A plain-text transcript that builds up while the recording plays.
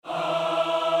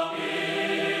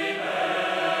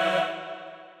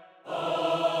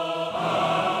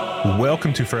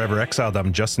Welcome to Forever Exiled.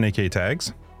 I'm Justin, aka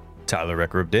Tags. Tyler,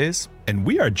 Wrecker of Days. And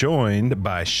we are joined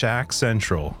by Shack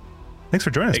Central. Thanks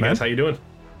for joining us, Hey man. guys, how you doing?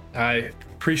 I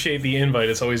appreciate the invite.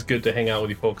 It's always good to hang out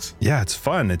with you folks. Yeah, it's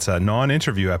fun. It's a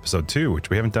non-interview episode too, which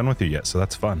we haven't done with you yet, so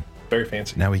that's fun. Very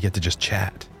fancy. Now we get to just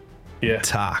chat, Yeah,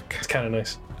 talk it's kind of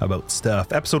nice. about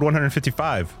stuff. Episode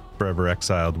 155, Forever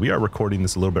Exiled. We are recording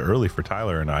this a little bit early for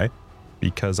Tyler and I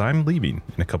because I'm leaving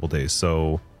in a couple days.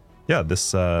 So yeah,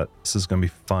 this is going to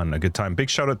be fun, a good time. Big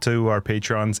shout out to our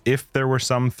Patrons. If there were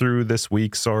some through this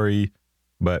week, sorry,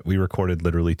 but we recorded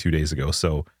literally 2 days ago.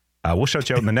 So we'll shout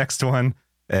you out in the next one.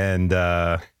 And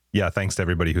yeah, thanks to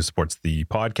everybody who supports the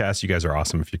podcast. You guys are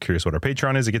awesome. If you're curious what our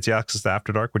Patreon is, it gets you access to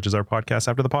After Dark, which is our podcast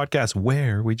after the podcast,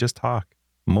 where we just talk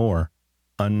more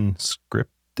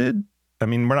unscripted. I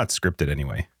mean, we're not scripted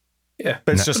anyway. Yeah,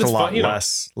 But it's just a lot fun,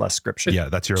 less scripture. Yeah,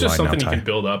 that's your It's just line now, something you Ty. can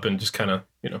build up and just kind of,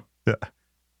 Yeah,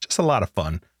 just a lot of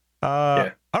fun.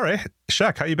 Yeah. All right,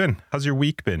 Shaq, how you been? How's your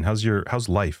week been? How's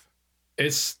life?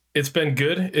 It's been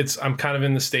good. I'm kind of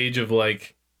in the stage of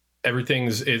like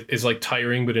everything's is like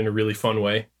tiring, but in a really fun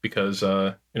way because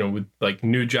with like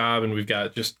new job and we've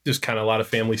got just kind of a lot of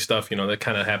family stuff. That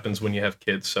kind of happens when you have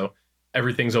kids. So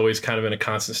everything's always kind of in a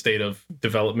constant state of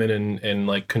development and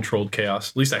like controlled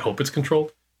chaos. At least I hope it's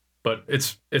controlled. But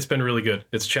it's been really good.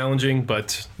 It's challenging,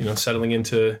 but settling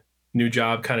into new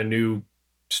job, kind of new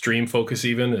stream focus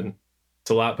even, and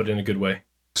it's a lot, but in a good way.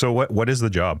 So what is the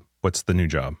job? What's the new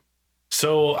job?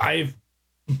 So I've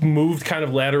moved kind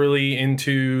of laterally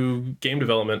into game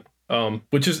development,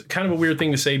 which is kind of a weird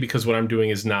thing to say because what I'm doing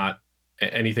is not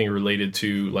anything related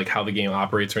to like how the game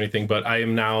operates or anything. But I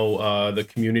am now the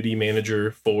community manager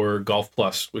for Golf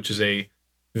Plus, which is a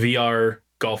VR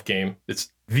golf game.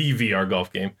 It's the VR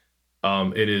golf game.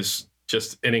 It is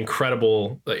just an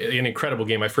incredible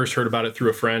game. I first heard about it through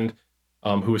a friend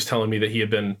who was telling me that he had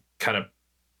been kind of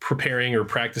preparing or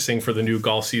practicing for the new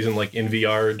golf season, like in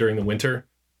VR during the winter.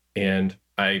 And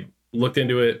I looked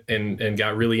into it and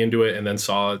got really into it, and then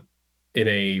saw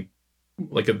in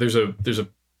there's a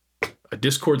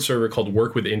Discord server called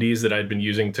Work with Indies that I'd been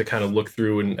using to kind of look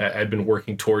through, and I'd been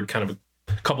working toward kind of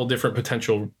a couple different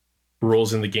potential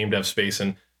roles in the game dev space.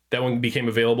 And that one became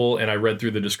available, and I read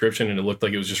through the description, and it looked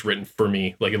like it was just written for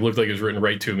me. Like it looked like it was written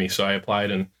right to me. So I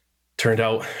applied, and turned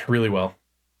out really well.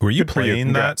 Were you Good for you. playing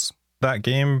Congrats. that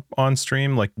game on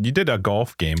stream? Like you did a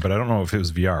golf game, but I don't know if it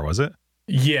was VR, was it?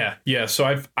 Yeah.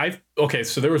 So okay.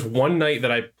 So there was one night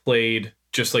that I played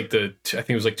just like I think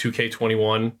it was like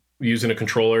 2K21 using a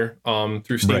controller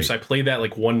through Steam. Right. So I played that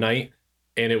like one night,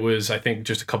 and it was, I think,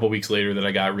 just a couple weeks later that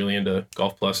I got really into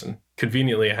Golf Plus, and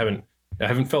conveniently I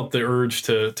haven't felt the urge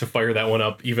to fire that one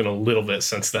up even a little bit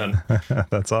since then.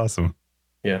 That's awesome.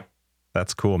 Yeah.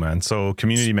 That's cool, man. So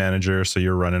community manager, so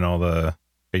you're running are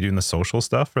you doing the social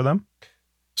stuff for them?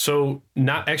 So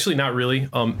not really.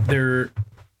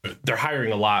 They're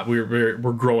hiring a lot. We're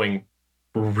growing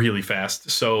really fast.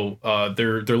 So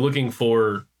they're looking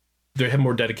for, they have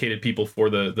more dedicated people for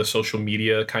the social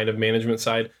media kind of management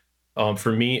side.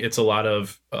 For me, it's a lot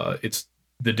of it's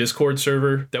the Discord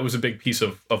server. That was a big piece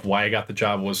of why I got the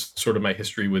job, was sort of my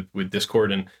history with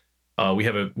Discord. And we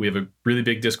have a really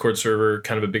big Discord server,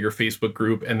 kind of a bigger Facebook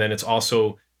group, and then it's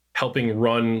also helping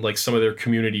run like some of their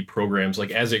community programs. Like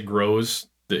as it grows,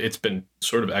 it's been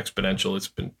sort of exponential. It's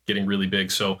been getting really big.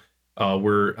 So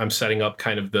I'm setting up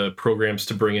kind of the programs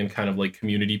to bring in kind of like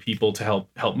community people to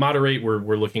help moderate.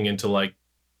 We're looking into like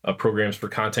programs for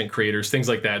content creators, things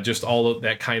like that. Just all of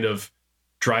that kind of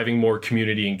driving more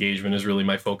community engagement is really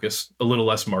my focus. A little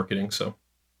less marketing. So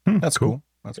That's cool.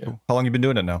 That's cool. How long you been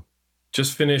doing it now?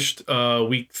 just finished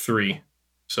week 3.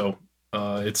 So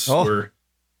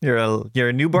You're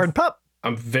a newborn pup.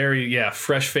 I'm very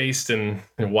fresh faced and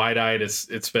wide eyed. It's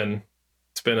been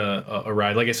a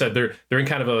ride. Like I said, they're in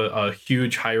kind of a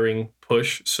huge hiring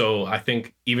push. So I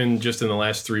think even just in the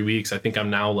last 3 weeks, I think I'm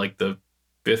now like the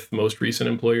 5th most recent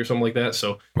employee or something like that.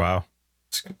 So Wow.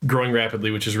 it's growing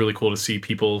rapidly, which is really cool to see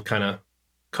people kind of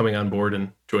coming on board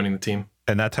and joining the team.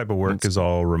 And that type of work is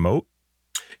all remote?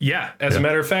 Yeah, as a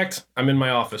matter of fact, I'm in my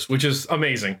office, which is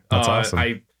amazing. That's awesome.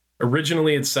 I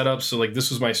originally it's set up so like this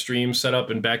was my stream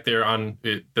setup, and back there on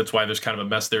it, that's why there's kind of a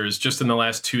mess there. Is just in the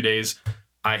last 2 days,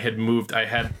 I had moved. I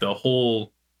had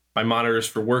my monitors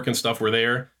for work and stuff were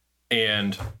there,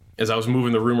 and as I was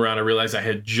moving the room around, I realized I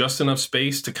had just enough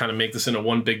space to kind of make this into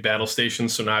one big battle station.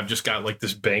 So now I've just got like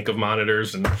this bank of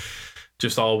monitors and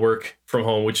just all work from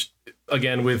home, which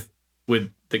again, with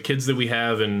the kids that we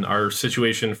have and our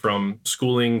situation from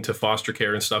schooling to foster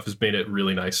care and stuff has made it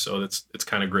really nice. So it's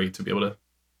kind of great to be able to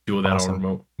do that Awesome. on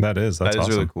remote. That's That is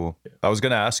awesome. really cool. I was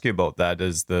going to ask you about that.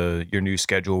 Does your new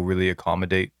schedule really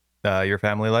accommodate your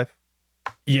family life?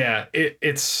 Yeah,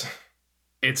 it's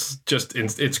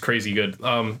crazy good.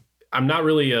 I'm not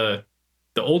really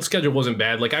the old schedule wasn't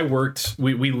bad. Like I worked,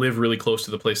 we live really close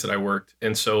to the place that I worked.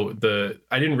 And so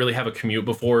I didn't really have a commute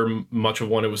before, much of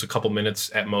one. It was a couple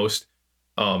minutes at most.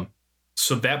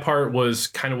 So that part was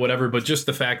kind of whatever, but just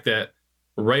the fact that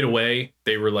right away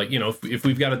they were like, if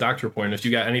we've got a doctor appointment, if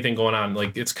you got anything going on,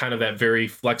 like it's kind of that very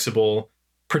flexible,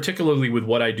 particularly with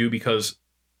what I do, because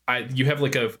you have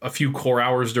like a few core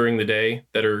hours during the day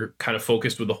that are kind of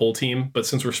focused with the whole team. But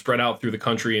since we're spread out through the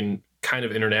country and kind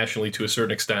of internationally to a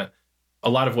certain extent, a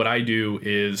lot of what I do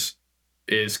is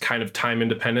kind of time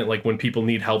independent. Like when people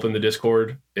need help in the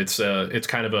Discord, it's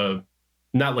kind of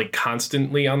not like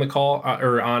constantly on the call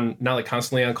not like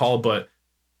constantly on call, but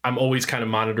I'm always kind of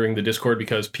monitoring the Discord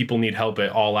because people need help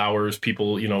at all hours.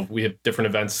 People, we have different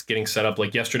events getting set up.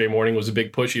 Like yesterday morning was a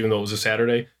big push, even though it was a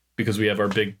Saturday, because we have our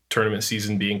big tournament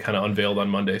season being kind of unveiled on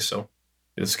Monday. So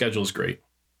the schedule is great.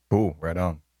 Ooh, right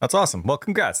on. That's awesome. Well,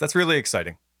 congrats. That's really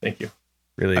exciting. Thank you.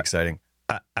 Really exciting.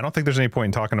 I don't think there's any point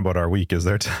in talking about our week, is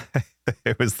there?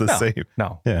 It was the same.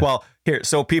 No. Yeah. Well, here,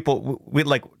 so people, we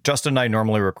like Justin and I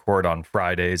normally record on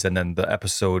Fridays, and then the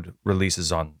episode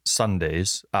releases on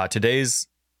Sundays. Today's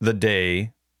the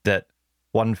day that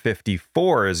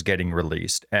 154 is getting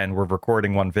released, and we're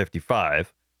recording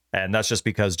 155. And that's just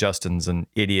because Justin's an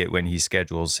idiot when he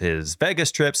schedules his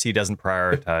Vegas trips. He doesn't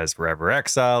prioritize Forever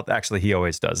Exiled. Actually, he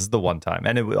always does. It's the one time.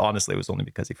 And honestly, it was only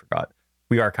because he forgot.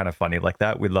 We are kind of funny like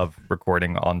that. We love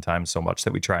recording on time so much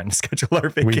that we try and schedule our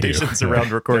vacations around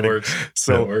recording.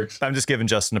 So I'm just giving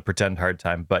Justin a pretend hard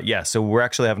time. But yeah, so we're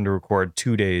actually having to record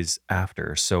 2 days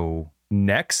after. So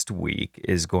next week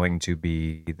is going to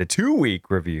be the 2-week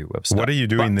review of stuff. What are you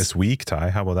doing this week,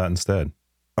 Ty? How about that instead?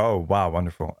 Oh, wow.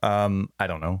 Wonderful. I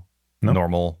don't know. No?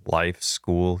 Normal life,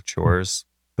 school, chores,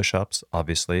 push-ups,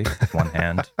 obviously. One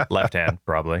hand, left hand,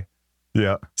 probably.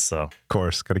 Yeah. So, of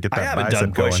course, got to get that. I haven't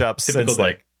done push-ups since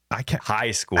like I can't.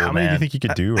 High school. How many do you think you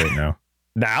could do right now?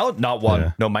 Now, not one.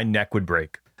 Yeah. No, my neck would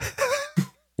break.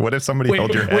 What if somebody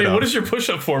held your head up? What does your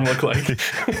push-up form look like?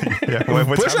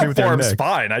 Push-up form's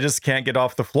fine. I just can't get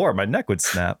off the floor. My neck would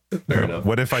snap. Fair enough.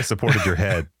 What if I supported your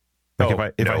head?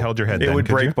 Like if I held your head, it then would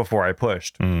break you? Before I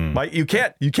pushed. You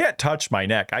can't touch my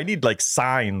neck. I need like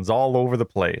signs all over the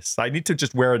place. I need to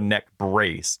just wear a neck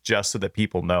brace just so that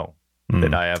people know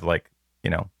that I have like,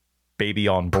 baby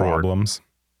on board problems.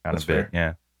 Kind of bit.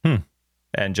 Yeah.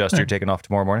 And just you're taking off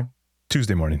tomorrow morning?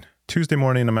 Tuesday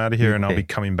morning, I'm out of here, and I'll be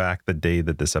coming back the day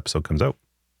that this episode comes out.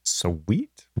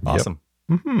 Sweet. Awesome.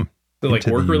 Yep. Mm-hmm. So like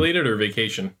work related or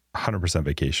vacation? 100%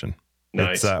 vacation.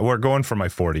 Nice. We're going for my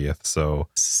 40th, so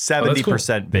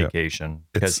 70% vacation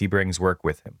because he brings work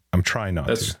with him. I'm trying not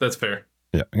to. That's fair.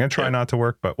 Yeah, I'm gonna try not to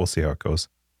work, but we'll see how it goes.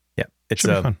 Yeah, it's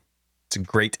fun. It's a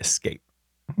great escape.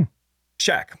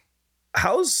 Shaq,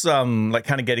 how's like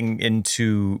kind of getting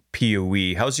into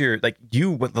PoE? How's your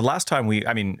the last time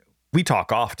we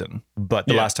talk often, but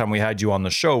the last time we had you on the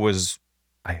show was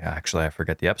I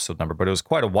forget the episode number, but it was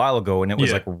quite a while ago, and it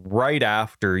was like right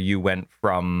after you went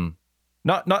from.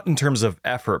 Not in terms of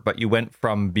effort, but you went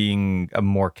from being a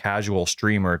more casual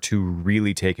streamer to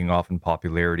really taking off in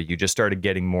popularity. You just started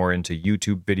getting more into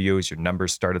YouTube videos. Your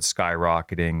numbers started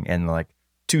skyrocketing. And like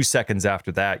 2 seconds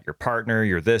after that, your partner,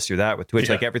 you're this, you're that with Twitch.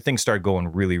 Like everything started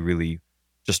going really, really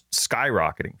just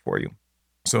skyrocketing for you.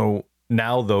 So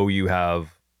now, though, you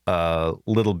have a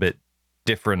little bit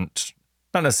different,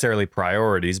 not necessarily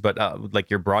priorities, but like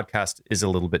your broadcast is a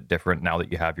little bit different now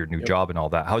that you have your new job and all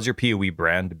that. How's your PoE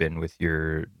brand been with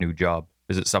your new job?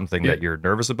 Is it something that you're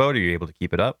nervous about? Are you able to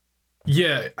keep it up?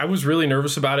 Yeah, I was really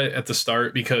nervous about it at the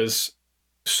start because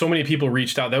so many people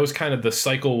reached out. That was kind of the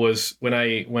cycle was when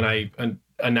I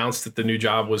announced that the new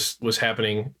job was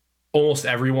happening. Almost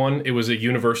everyone, it was a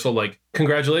universal like,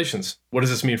 congratulations. What does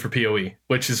this mean for PoE?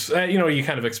 Which is, you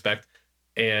kind of expect.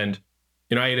 And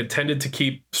I had intended to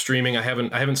keep streaming. I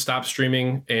haven't stopped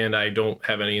streaming, and I don't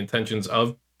have any intentions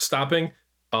of stopping.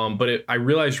 But I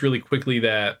realized really quickly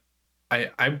that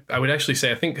I would actually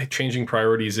say I think changing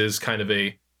priorities is kind of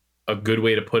a good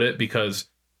way to put it, because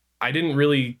I didn't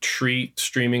really treat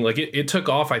streaming like it took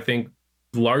off. I think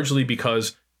largely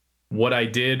because what I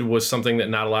did was something that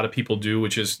not a lot of people do,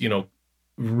 which is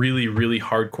really, really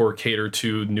hardcore cater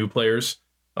to new players.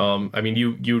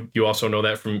 You also know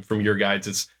that from your guides.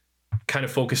 It's kind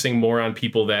of focusing more on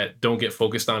people that don't get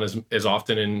focused on as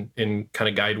often in kind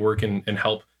of guide work and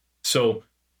help. So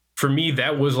for me,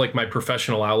 that was like my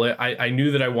professional outlet. I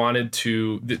knew that I wanted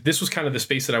to, this was kind of the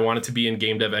space that I wanted to be in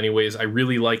game dev anyways. I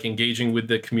really like engaging with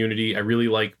the community. I really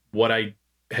like what I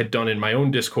had done in my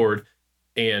own Discord.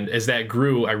 And as that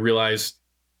grew, I realized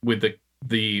with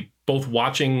the both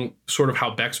watching sort of how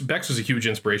Bex was a huge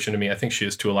inspiration to me. I think she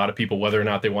is to a lot of people, whether or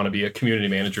not they want to be a community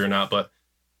manager or not. But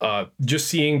just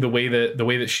seeing the way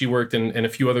that she worked and a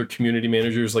few other community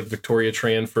managers like Victoria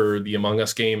Tran for the Among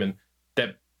Us game, and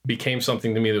that became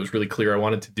something to me that was really clear I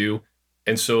wanted to do.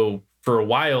 And so for a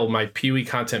while, my PoE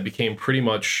content became pretty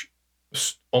much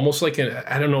almost like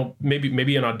I don't know,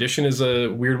 maybe an audition is a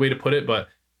weird way to put it, but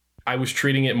I was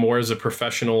treating it more as a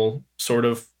professional sort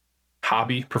of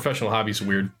hobby. Professional hobby is a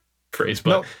weird phrase,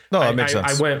 but no, that makes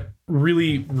sense. I went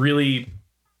really, really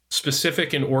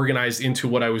specific and organized into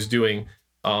what I was doing.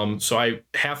 So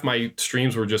half my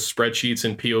streams were just spreadsheets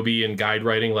and POB and guide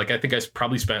writing. Like I think I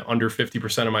probably spent under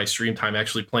 50% of my stream time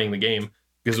actually playing the game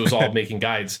because it was all making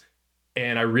guides.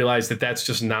 And I realized that this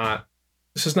is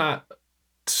not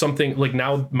something like,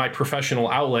 now my professional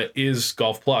outlet is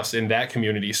Golf Plus in that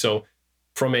community. So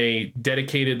from a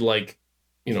dedicated, like,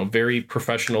 very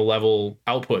professional level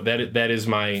output, that is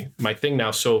my thing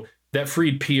now. So that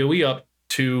freed PoE up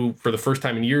to, for the first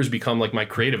time in years, become like my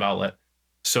creative outlet.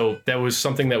 So that was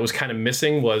something that was kind of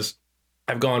missing. Was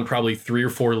I've gone probably 3 or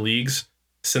 4 leagues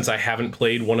since I haven't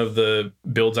played one of the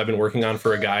builds I've been working on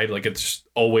for a guide. Like it's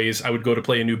always, I would go to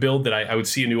play a new build that I would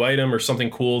see a new item or something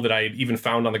cool that I had even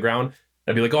found on the ground.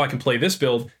 I'd be like, oh, I can play this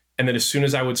build. And then as soon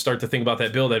as I would start to think about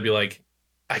that build, I'd be like,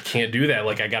 I can't do that.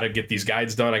 Like I got to get these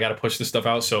guides done. I got to push this stuff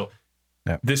out. So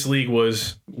This league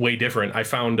was way different. I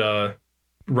found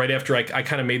right after I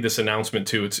kind of made this announcement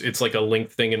too. It's like a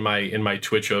linked thing in my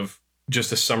Twitch of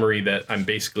just a summary that I'm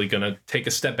basically going to take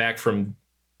a step back from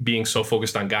being so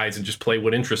focused on guides and just play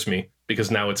what interests me,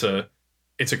 because now it's a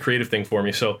creative thing for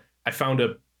me. So I found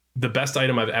the best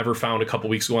item I've ever found a couple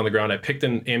weeks ago on the ground. I picked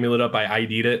an amulet up, I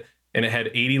ID'd it, and it had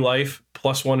 80 life,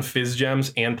 +1 fizz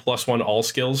gems, and +1 all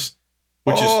skills,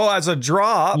 which is as a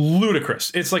drop,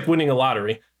 ludicrous. It's like winning a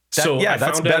lottery.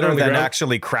 That's better than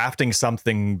actually crafting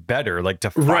something better. Like to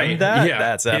find that,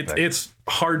 that's epic. It's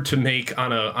hard to make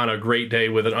on a great day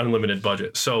with an unlimited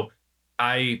budget. So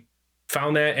I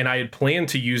found that, and I had planned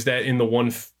to use that in the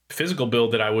one physical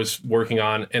build that I was working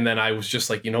on. And then I was just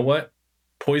like, you know what?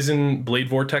 Poison Blade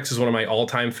Vortex is one of my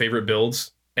all-time favorite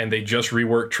builds, and they just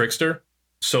reworked Trickster.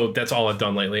 So that's all I've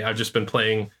done lately. I've just been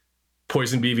playing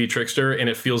Poison BV Trickster, and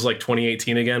it feels like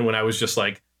 2018 again, when I was just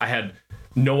like, I had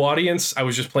no audience. I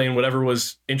was just playing whatever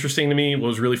was interesting to me. It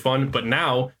was really fun. But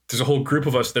now there's a whole group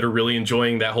of us that are really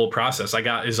enjoying that whole process. I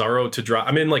got Izaro to drop.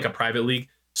 I'm in like a private league,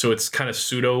 so it's kind of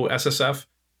pseudo SSF.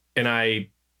 And I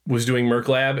was doing Merc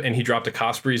Lab, and he dropped a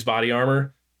Cosprey's body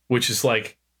armor, which is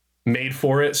like made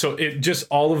for it. So it just,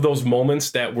 all of those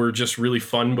moments that were just really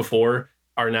fun before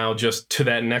are now just to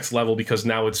that next level, because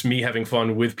now it's me having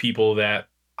fun with people that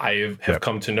I have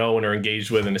come to know and are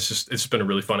engaged with. And it's been a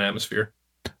really fun atmosphere.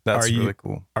 That's really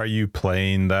cool. Are you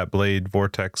playing that Blade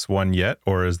Vortex one yet,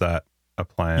 or is that a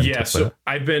plan? Yeah, so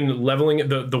I've been leveling it.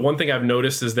 The one thing I've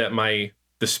noticed is that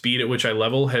the speed at which I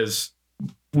level has,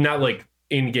 not like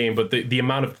in game, but the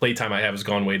amount of playtime I have has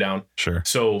gone way down. Sure.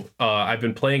 So I've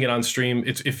been playing it on stream.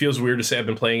 It feels weird to say I've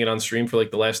been playing it on stream for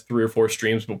like the last 3 or 4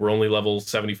 streams, but we're only level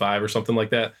 75 or something like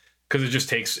that, because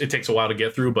it takes a while to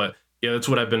get through. But yeah, that's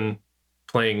what I've been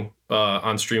playing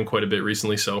on stream quite a bit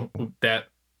recently. So that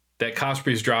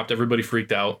Cosprey's dropped, everybody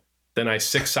freaked out. Then I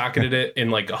 6-socketed it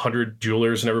in like 100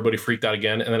 jewelers, and everybody freaked out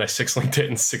again. And then I 6-linked it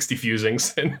in 60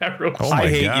 fusings, and everyone. Oh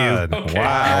my God! Okay.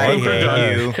 Wow, I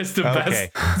hate you. It's the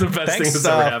best. It's the best Thanks, thing that's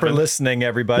ever happened. For listening,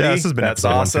 everybody. Yeah, this has been that's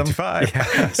episode awesome.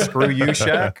 155. Yeah, screw you,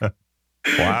 Shaq. Wow.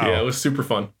 Yeah, it was super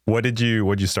fun. What'd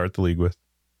you start the league with?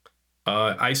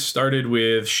 I started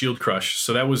with Shield Crush.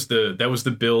 So that was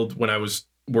the build when I was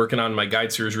working on my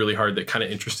guide series really hard. That kind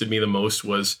of interested me the most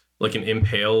was like an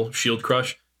Impale Shield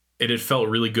Crush. It had felt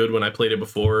really good when I played it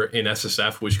before in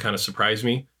SSF, which kind of surprised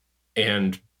me.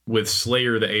 And with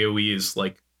Slayer, the AoE is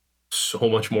like so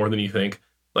much more than you think.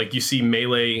 Like you see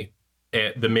melee,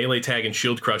 the melee tag and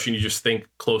Shield Crush, and you just think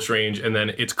close range, and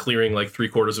then it's clearing like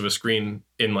 3/4 of a screen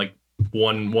in like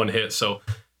one hit. So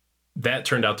that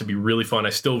turned out to be really fun.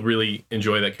 I still really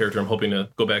enjoy that character. I'm hoping to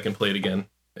go back and play it again.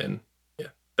 And yeah,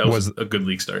 that was a good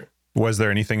league start. Was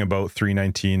there anything about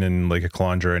 319 and like a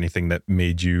Kalendra or anything that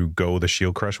made you go the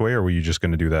Shield Crush way, or were you just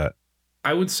going to do that?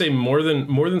 I would say more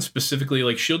than specifically,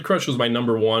 like Shield Crush was my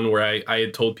number one, where I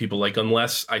had told people like,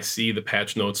 unless I see the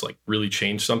patch notes like really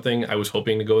change something, I was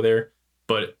hoping to go there.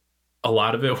 But a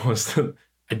lot of it was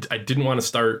I didn't want to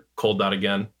start Cold Dot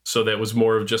again. So that was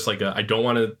more of just like I don't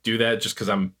want to do that just because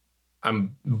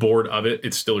I'm bored of it.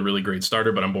 It's still a really great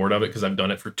starter, but I'm bored of it because I've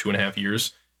done it for 2.5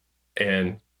 years.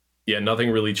 And yeah, nothing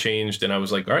really changed. And I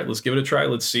was like, all right, let's give it a try.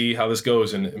 Let's see how this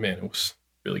goes. And man, it was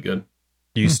really good.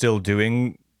 Are you still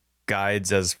doing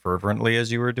guides as fervently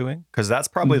as you were doing? Because that's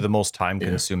probably the most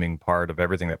time-consuming part of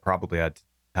everything that probably had to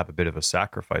have a bit of a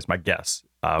sacrifice, my guess,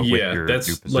 with your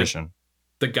new position. Like,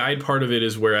 the guide part of it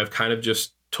is where I've kind of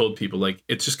just told people, like,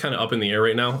 it's just kind of up in the air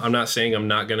right now. I'm not saying I'm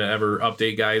not going to ever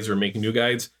update guides or make new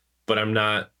guides, but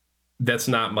that's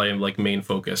not my like main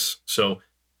focus. So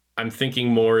I'm thinking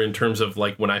more in terms of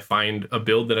like when I find a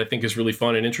build that I think is really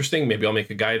fun and interesting, maybe I'll make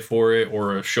a guide for it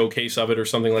or a showcase of it or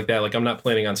something like that. Like, I'm not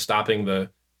planning on stopping the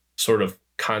sort of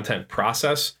content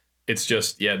process. It's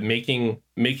just, making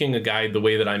a guide the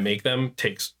way that I make them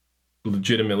takes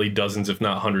legitimately dozens, if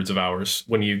not hundreds of hours.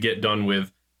 When you get done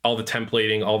with all the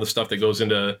templating, all the stuff that goes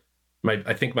into my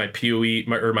POE,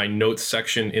 my notes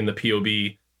section in the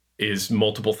POB is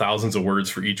multiple thousands of words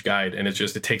for each guide. And it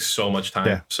takes so much time.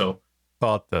 Yeah. So,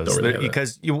 well, it does, really,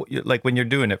 because you like when you're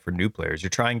doing it for new players,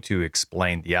 you're trying to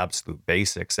explain the absolute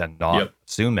basics and not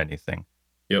assume anything.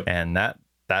 Yep. And that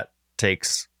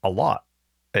takes a lot.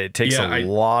 It takes a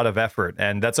lot of effort,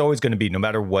 and that's always going to be, no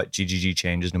matter what GGG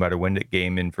changes, no matter when the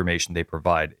game information they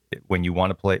provide. When you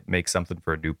want to make something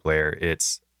for a new player,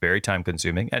 it's very time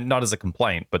consuming, and not as a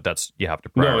complaint, but you have to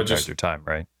prioritize your time,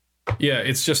 right? Yeah,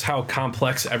 it's just how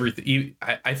complex everything.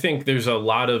 I think there's a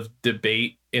lot of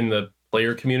debate in the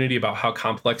player community about how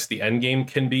complex the end game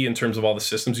can be in terms of all the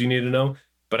systems you need to know.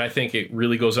 But I think it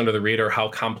really goes under the radar how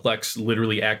complex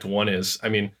literally Act 1 is. I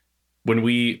mean, when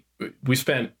we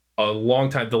spent a long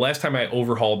time, the last time I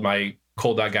overhauled my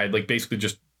Cold Dot guide, like basically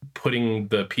just putting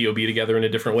the POB together in a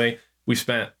different way, we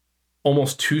spent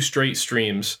almost 2 straight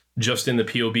streams just in the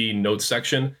POB notes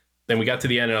section. Then we got to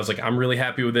the end and I was like, I'm really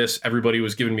happy with this. Everybody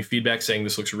was giving me feedback saying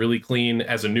this looks really clean.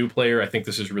 As a new player, I think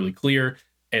this is really clear.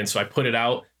 And so I put it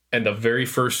out, and the very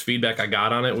first feedback I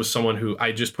got on it was someone who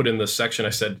I just put in the section. I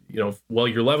said, while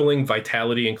you're leveling,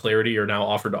 vitality and clarity are now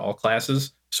offered to all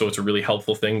classes. So it's a really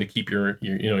helpful thing to keep your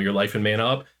life and mana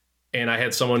up. And I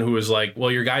had someone who was like,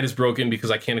 well, your guide is broken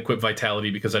because I can't equip vitality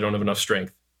because I don't have enough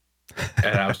strength.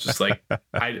 And I was just like,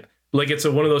 it's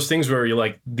one of those things where you're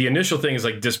like, the initial thing is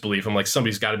like disbelief. I'm like,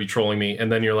 somebody's got to be trolling me. And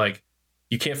then you're like,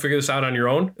 you can't figure this out on your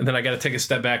own. And then I got to take a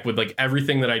step back with like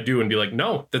everything that I do and be like,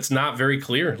 no, that's not very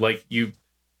clear. Like the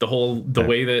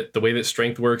way that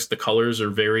strength works, the colors are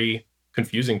very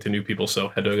confusing to new people. So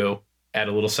had to go add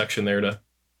a little section there to,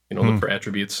 look for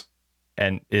attributes.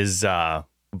 And is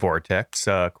Vortex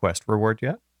quest reward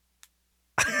yet?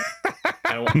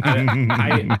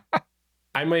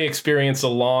 I may experience a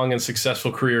long and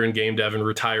successful career in game dev and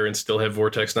retire and still have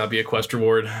Vortex not be a quest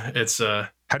reward. It's how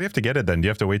do you have to get it then? Do you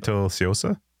have to wait till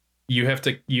Siosa? You have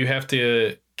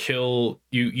to kill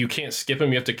you can't skip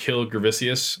him. You have to kill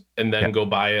Gravicius and then go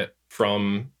buy it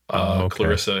from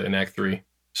Clarissa in Act 3.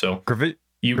 So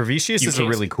Gravicius is a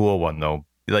really cool one though.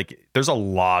 Like, there's a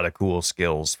lot of cool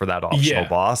skills for that optional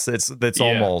boss. It's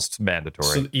almost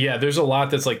mandatory. So, there's a lot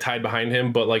that's like tied behind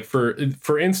him. But like for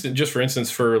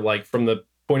instance, for like from the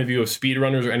point of view of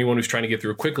speedrunners or anyone who's trying to get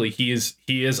through quickly, he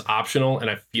is optional. And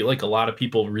I feel like a lot of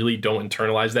people really don't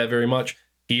internalize that very much.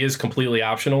 He is completely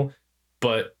optional.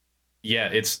 But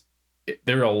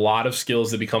there are a lot of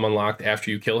skills that become unlocked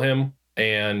after you kill him.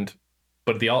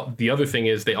 But the other thing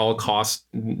is they all cost.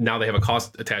 Now they have a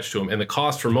cost attached to them, and the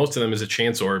cost for most of them is a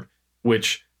chance orb,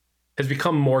 which has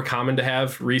become more common to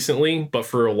have recently. But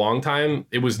for a long time,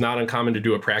 it was not uncommon to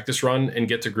do a practice run and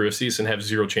get to Gravicius and have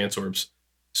 0 chance orbs.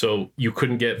 So you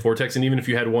couldn't get Vortex, and even if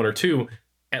you had 1 or 2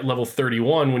 at level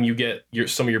 31, when you get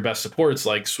some of your best supports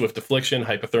like Swift Affliction,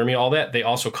 Hypothermia, all that, they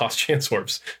also cost chance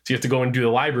orbs. So you have to go and do the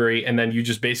library, and then you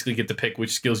just basically get to pick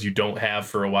which skills you don't have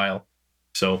for a while.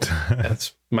 So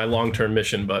that's my long-term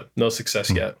mission, but no success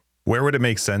yet. Where would it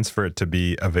make sense for it to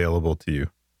be available to you?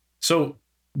 So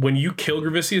when you kill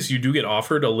Gravicius, you do get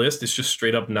offered a list. It's just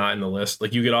straight up not in the list.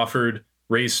 Like, you get offered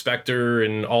Raised Spectre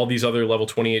and all these other level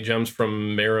 28 gems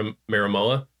from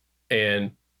Maramoa,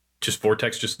 and just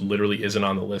Vortex just literally isn't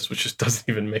on the list, which just doesn't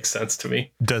even make sense to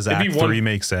me. Does Act 3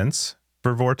 make sense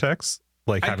for Vortex?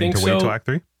 Like having to wait till Act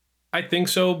 3? I think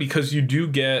so, because you do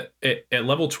get at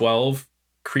level 12,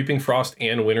 Creeping Frost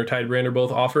and Wintertide Brand are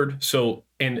both offered. So,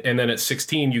 and then at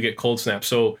 16 you get Cold Snap.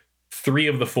 So 3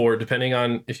 of the 4, depending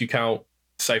on if you count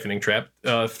Siphoning Trap,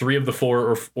 3 of the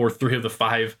 4 or 3 of the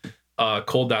 5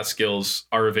 Cold Dot skills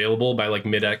are available by like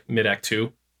mid act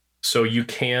 2. So you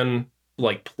can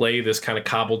like play this kind of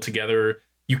cobbled together.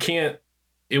 It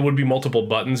would be multiple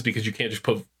buttons because you can't just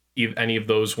put any of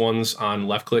those ones on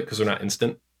left click because they're not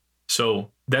instant.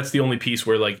 So that's the only piece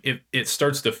where like it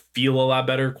starts to feel a lot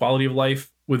better quality of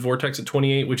life with Vortex at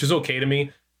 28, which is okay to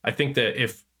me. I think that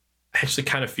if I actually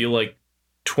kind of feel like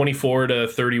 24 to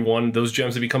 31, those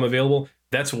gems that become available,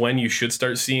 that's when you should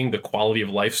start seeing the quality of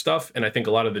life stuff. And I think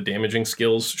a lot of the damaging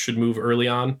skills should move early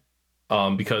on.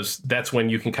 because that's when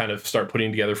you can kind of start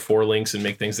putting together 4 links and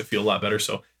make things that feel a lot better.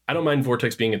 So I don't mind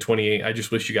Vortex being a 28. I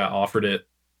just wish you got offered it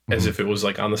as if it was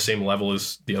like on the same level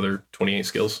as the other 28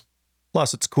 skills.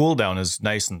 Plus, its cooldown is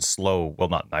nice and slow. Well,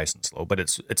 not nice and slow, but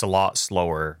it's a lot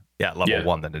slower at level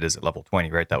 1 than it is at level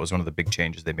 20, right? That was one of the big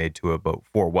changes they made to it about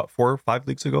 4 or 5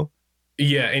 leagues ago?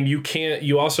 Yeah, and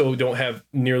you also don't have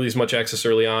nearly as much access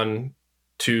early on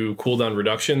to cooldown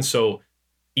reduction. So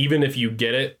even if you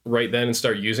get it right then and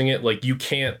start using it, like you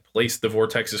can't place the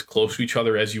vortexes close to each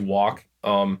other as you walk.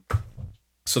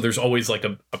 So there's always like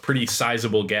a pretty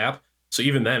sizable gap. So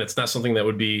even then, it's not something that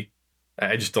would be.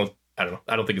 I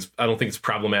don't think it's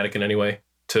problematic in any way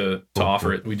to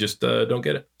offer it. We just don't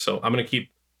get it. So I'm gonna keep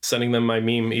sending them my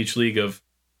meme each league of.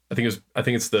 I think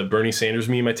it's the Bernie Sanders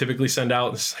meme I typically send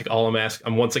out. It's like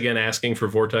I'm once again asking for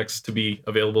Vortex to be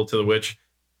available to the Witch.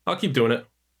 I'll keep doing it.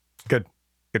 Good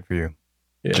for you.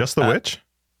 Yeah. Just the Witch?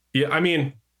 Yeah, I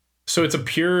mean, so it's a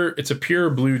pure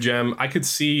blue gem. I could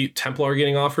see Templar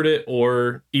getting offered it,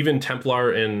 or even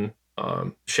Templar and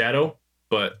Shadow,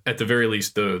 but at the very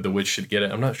least, the Witch should get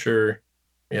it. I'm not sure.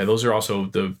 Yeah, those are also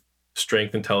the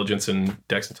Strength, Intelligence, and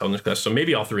Dex Intelligence class. So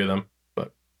maybe all 3 of them,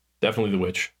 but definitely the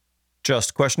Witch.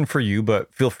 Just question for you,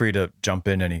 but feel free to jump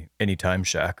in anytime,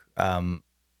 Shaq.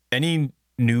 Any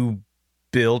new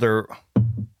build, or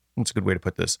what's a good way to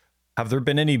put this? Have there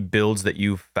been any builds that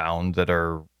you've found that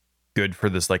are good for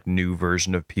this like new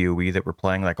version of PoE that we're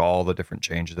playing? Like all the different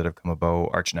changes that have come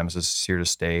about. Arch Nemesis is here to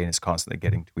stay and is constantly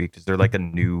getting tweaked. Is there like a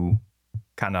new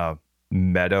kind of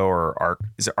meta or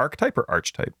is it archetype or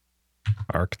archetype?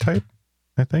 Archetype,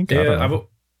 I think. Yeah,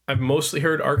 I've mostly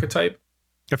heard archetype.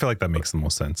 I feel like that makes the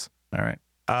most sense. All right.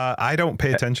 I don't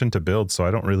pay attention to builds, so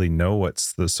I don't really know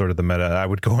what's the sort of the meta. I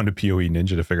would go into PoE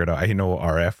Ninja to figure it out. I know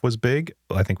RF was big.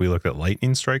 I think we looked at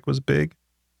Lightning Strike was big.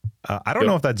 I don't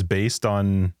know if that's based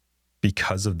on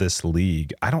because of this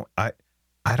league. I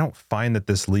don't find that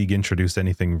this league introduced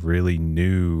anything really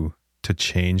new to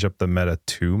change up the meta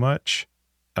too much.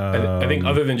 I think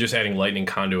other than just adding Lightning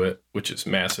Conduit, which is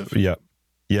massive. Yeah.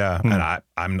 And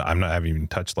I'm not I haven't even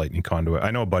touched Lightning Conduit.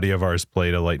 I know a buddy of ours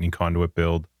played a Lightning Conduit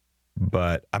build.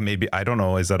 But I don't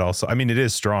know. Is that also? I mean, it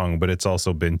is strong, but it's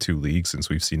also been 2 leagues since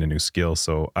we've seen a new skill.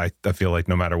 So I feel like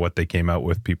no matter what they came out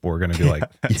with, people were going to be like,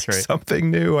 that's right. Something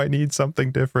new. I need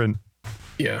something different.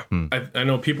 Yeah, I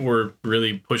know people were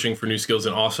really pushing for new skills,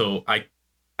 and also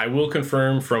I will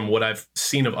confirm from what I've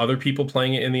seen of other people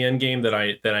playing it in the end game that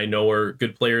I know are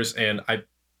good players, and I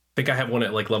think I have one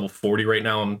at like level 40 right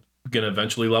now. I'm gonna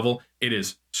eventually level. It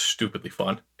is stupidly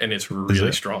fun, and it's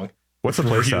really strong. What's the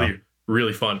playstyle?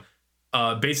 Really fun.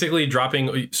 Basically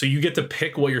dropping, so you get to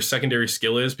pick what your secondary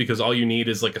skill is because all you need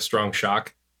is like a strong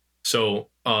shock. So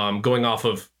going off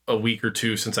of a week or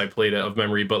 2 since I played it of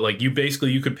memory, but like you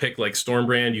could pick like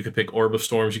Stormbrand, you could pick Orb of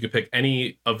Storms, you could pick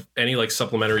any like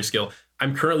supplementary skill.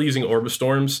 I'm currently using Orb of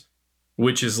Storms,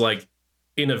 which is like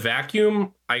in a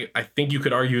vacuum, I think you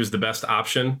could argue is the best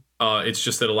option. It's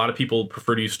just that a lot of people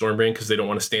prefer to use Stormbrand because they don't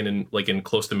want to stand in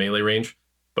close to melee range.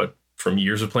 But from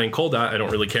years of playing Cold Dot, I don't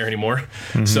really care anymore.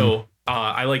 Mm-hmm. So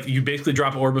you basically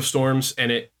drop Orb of Storms,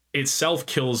 and it itself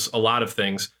kills a lot of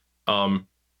things.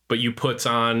 But you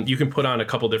can put on a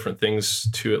couple different things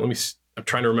to it. I'm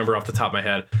trying to remember off the top of my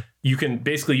head. You want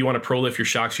to prolift your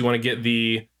shocks. You want to get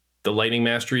the lightning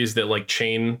masteries that like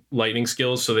chain lightning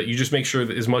skills, so that you just make sure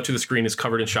that as much of the screen is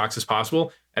covered in shocks as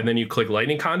possible. And then you click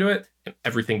Lightning Conduit and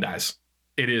everything dies.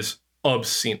 It is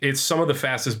obscene. It's some of the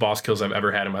fastest boss kills I've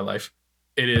ever had in my life.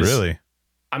 It is. Really?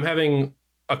 I'm having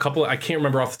a couple, I can't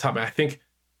remember off the top. I think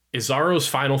Izaro's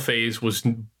final phase was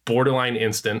borderline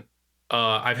instant.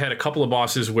 I've had a couple of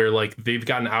bosses where like they've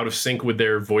gotten out of sync with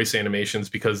their voice animations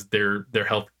because their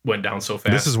health went down so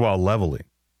fast. This is while leveling.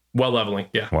 While leveling,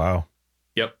 yeah. Wow.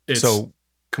 Yep. It's so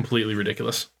completely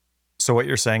ridiculous. So what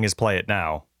you're saying is play it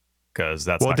now, because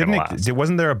that's not going to last.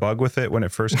 Wasn't there a bug with it when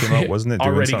it first came out? Wasn't it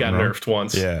doing already something got wrong? nerfed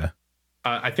once? Yeah.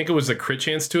 I think it was the crit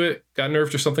chance to it got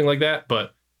nerfed or something like that.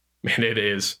 But man, it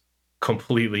is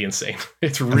completely insane.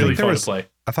 It's really fun to play.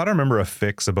 I thought I remember a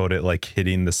fix about it like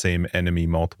hitting the same enemy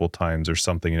multiple times or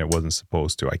something, and it wasn't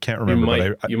supposed to. I can't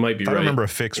remember. You might be right. I remember a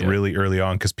fix really early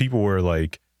on because people were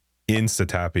like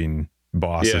insta-tapping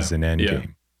bosses in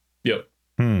endgame. Yep.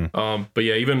 But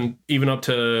yeah, even up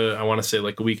to, I want to say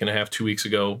like a week and a half, 2 weeks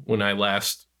ago when I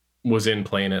last was in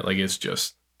playing it, like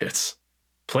it's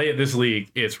play it this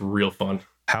league. It's real fun.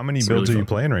 How many builds are you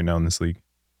playing right now in this league?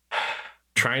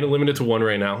 Trying to limit it to 1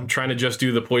 right now. I'm trying to just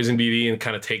do the poison BD and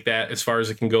kind of take that as far as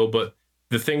it can go. But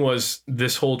the thing was,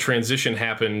 this whole transition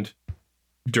happened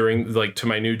to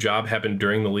my new job happened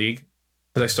during the league,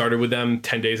 because I started with them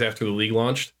 10 days after the league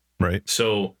launched. Right.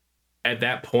 So at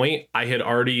that point I had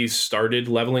already started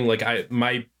leveling. Like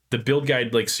the build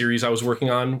guide like series I was working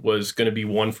on was going to be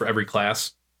one for every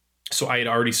class. So I had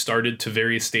already started to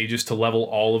various stages to level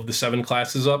all of the 7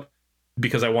 classes up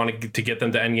because I wanted to get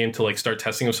them to endgame to like start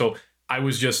testing them. So I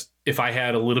was just, if I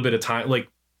had a little bit of time, like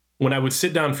when I would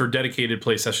sit down for dedicated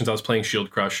play sessions, I was playing Shield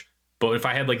Crush. But if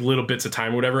I had like little bits of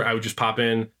time or whatever, I would just pop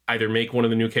in, either make one of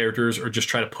the new characters or just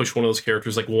try to push one of those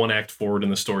characters like one act forward in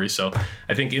the story. So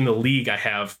I think in the league, I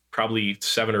have probably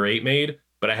 7 or 8 made,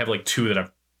 but I have like 2 that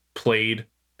I've played,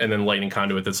 and then Lightning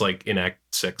Conduit that's like in Act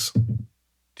 6.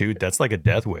 Dude, that's like a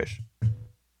death wish.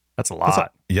 That's a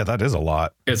lot. Yeah, that is a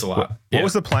lot. It's a lot. What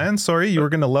was the plan? Sorry, you were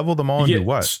going to level them all into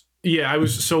what? Yeah, I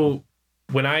was. So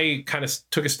when I kind of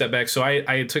took a step back, so I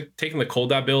had taken the Cold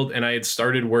Dot build and I had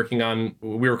started working on,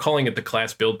 we were calling it the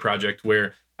class build project,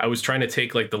 where I was trying to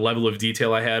take like the level of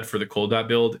detail I had for the Cold Dot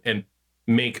build and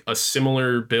make a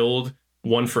similar build,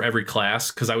 one for every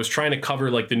class, because I was trying to cover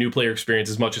like the new player experience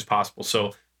as much as possible.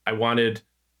 So I wanted,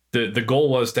 the goal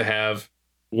was to have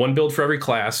one build for every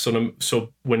class.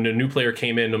 So when a new player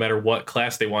came in, no matter what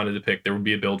class they wanted to pick, there would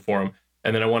be a build for them.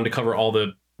 And then I wanted to cover all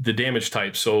the damage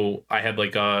types. So I had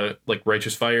like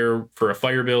Righteous Fire for a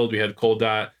fire build. We had Cold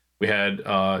Dot. We had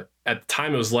at the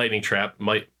time it was Lightning Trap.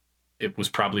 It was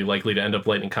probably likely to end up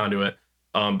Lightning Conduit.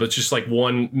 But just like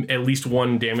at least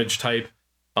one damage type.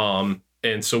 And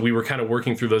so we were kind of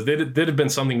working through those. That had been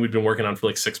something we'd been working on for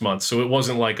like 6 months. So it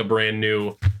wasn't like a brand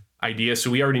new idea. So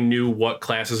we already knew what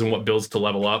classes and what builds to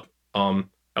level up.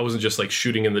 I wasn't just like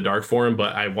shooting in the dark for them,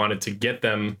 but I wanted to get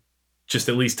them just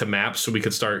at least to maps so we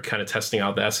could start kind of testing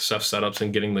out the SSF setups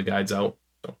and getting the guides out.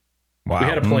 So wow. We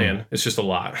had a plan. It's just a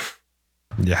lot.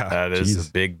 Yeah, that is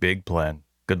a big plan.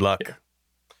 Good luck. Yeah.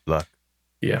 Good luck.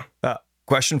 Yeah.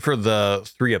 Question for the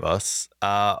 3 of us.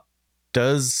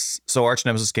 So Arch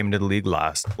Nemesis came into the league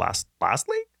last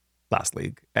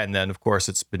league, and then of course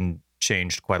it's been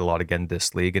changed quite a lot again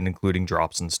this league, and including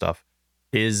drops and stuff.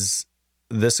 Is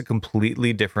this a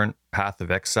completely different Path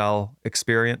of Exile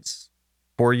experience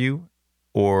for you,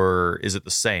 or is it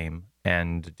the same?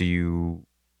 And do you,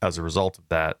 as a result of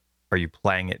that, are you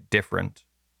playing it different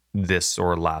this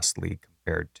or last league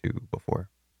compared to before?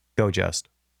 Go, Jest.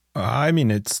 I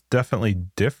mean, it's definitely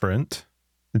different.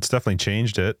 It's definitely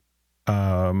changed it.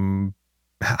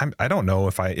 I don't know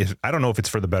if I don't know if it's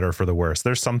for the better or for the worse.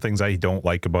 There's some things I don't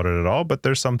like about it at all, but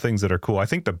there's some things that are cool. I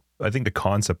think the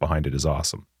concept behind it is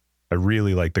awesome. I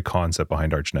really like the concept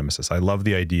behind Arch Nemesis. I love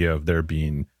the idea of there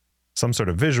being some sort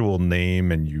of visual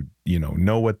name, and you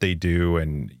know what they do,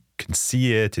 and you can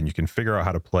see it and you can figure out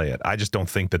how to play it. I just don't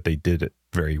think that they did it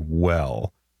very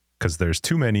well, because there's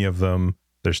too many of them.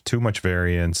 There's too much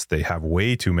variance. They have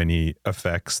way too many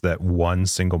effects that one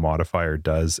single modifier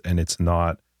does, and it's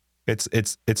not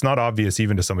obvious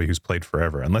even to somebody who's played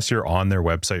forever. Unless you're on their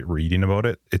website reading about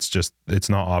it, it's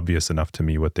not obvious enough to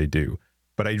me what they do.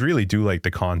 But I really do like the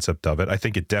concept of it. I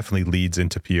think it definitely leads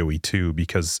into PoE 2,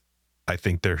 because I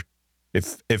think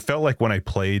it felt like when I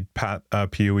played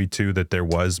PoE 2 that there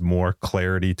was more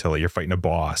clarity to, like, you're fighting a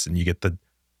boss and you get the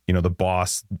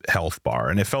boss health bar,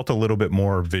 and it felt a little bit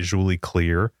more visually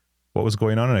clear what was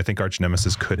going on. And I think Arch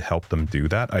Nemesis could help them do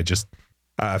that.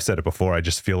 I've said it before, I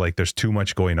just feel like there's too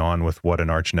much going on with what an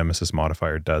Arch Nemesis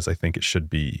modifier does. I think it should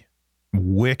be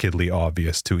wickedly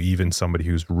obvious to even somebody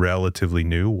who's relatively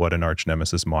new what an Arch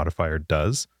Nemesis modifier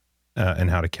does and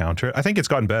how to counter it. I think it's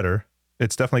gotten better.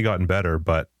 It's definitely gotten better,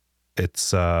 but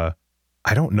it's I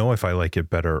don't know if I like it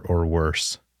better or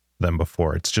worse than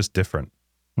before. It's just different.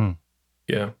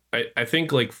 Yeah, I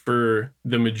think like for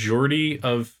the majority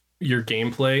of your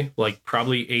gameplay, like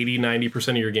probably 80-90%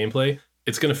 of your gameplay,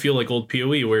 it's going to feel like old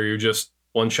PoE, where you're just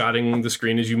one-shotting the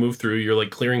screen as you move through. You're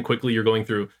like clearing quickly, you're going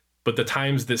through. But the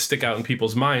times that stick out in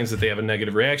people's minds that they have a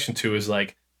negative reaction to is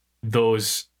like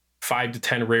those 5 to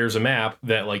 10 rares a map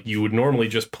that like you would normally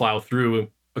just plow through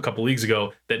a couple leagues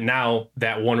ago, that now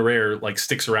that one rare like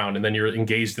sticks around, and then you're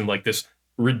engaged in like this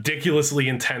ridiculously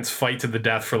intense fight to the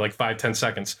death for like 5-10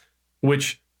 seconds,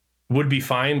 which would be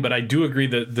fine. But I do agree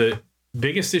that the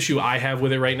biggest issue I have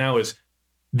with it right now is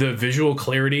the visual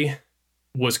clarity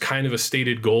was kind of a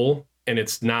stated goal, and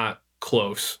it's not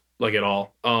close, like, at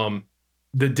all.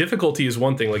 The difficulty is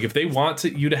one thing. Like, if they want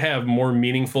you to have more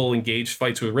meaningful, engaged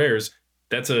fights with rares,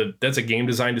 that's a game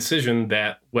design decision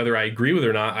that, whether I agree with it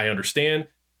or not, I understand.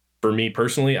 For me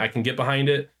personally, I can get behind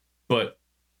it. But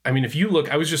I mean, if you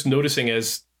look, I was just noticing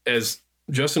as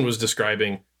Justin was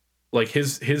describing, like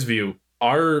his view,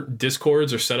 our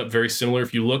Discords are set up very similar.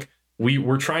 If you look,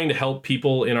 we're trying to help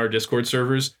people in our Discord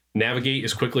servers navigate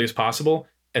as quickly as possible.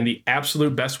 And the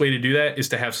absolute best way to do that is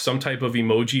to have some type of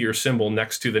emoji or symbol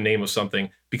next to the name of something,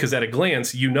 because at a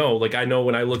glance, like I know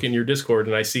when I look in your Discord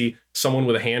and I see someone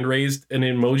with a hand raised, an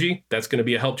emoji, that's going to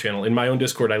be a help channel. In my own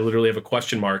Discord, I literally have a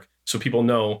question mark, so people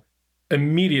know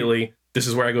immediately this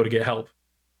is where I go to get help.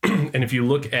 And if you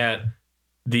look at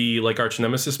the like Arch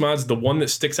Nemesis mods, the one that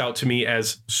sticks out to me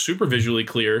as super visually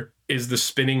clear is the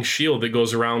spinning shield that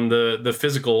goes around the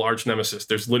physical Arch Nemesis.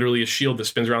 There's literally a shield that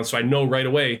spins around, so I know right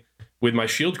away with my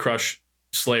Shield Crush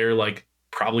Slayer, like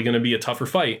probably going to be a tougher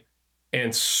fight.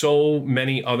 And so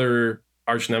many other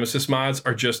Arch Nemesis mods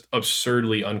are just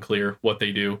absurdly unclear what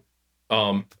they do.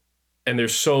 And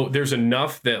there's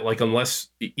enough that like, unless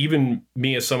even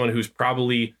me as someone who's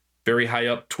probably very high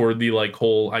up toward the like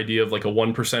whole idea of like a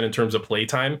 1% in terms of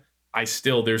playtime,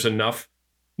 there's enough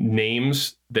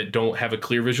names that don't have a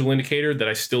clear visual indicator that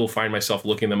I still find myself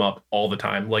looking them up all the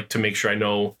time, like to make sure I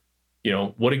know,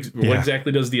 what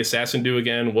exactly does the assassin do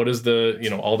again? What is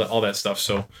the, all that stuff.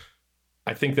 So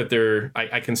I think that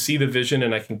I can see the vision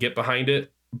and I can get behind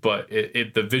it, but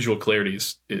the visual clarity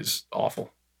is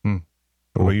awful. What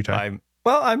about you, Ty?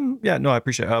 I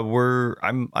appreciate it.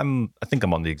 I think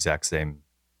I'm on the exact same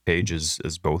page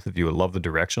as both of you. I love the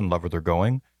direction, love where they're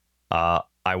going.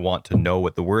 I want to know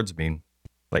what the words mean.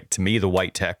 Like, to me, the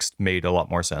white text made a lot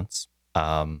more sense.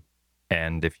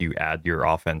 And if you add your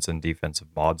offense and defensive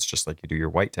mods, just like you do your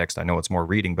white text, I know it's more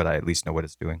reading, but I at least know what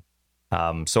it's doing.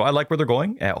 So I like where they're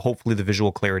going. Hopefully the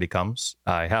visual clarity comes.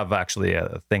 I have actually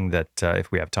a thing that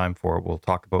if we have time for, we'll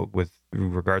talk about with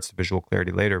regards to visual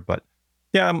clarity later. But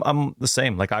yeah, I'm the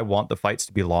same. Like, I want the fights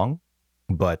to be long,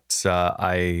 but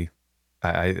I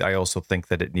also think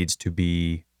that it needs to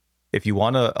be, if you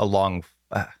want a long,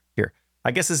 here,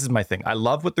 I guess this is my thing. I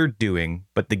love what they're doing,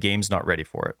 but the game's not ready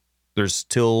for it. There's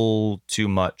still too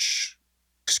much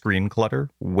screen clutter,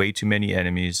 way too many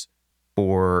enemies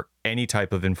for any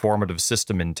type of informative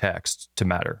system in text to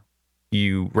matter.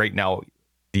 Right now,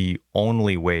 the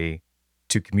only way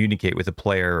to communicate with a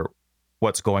player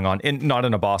what's going on, not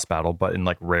in a boss battle, but in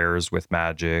like rares with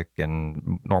magic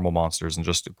and normal monsters and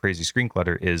just crazy screen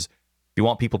clutter, is you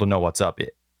want people to know what's up.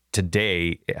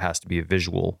 Today, it has to be a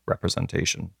visual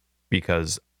representation,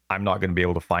 because I'm not going to be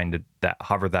able to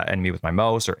hover that enemy with my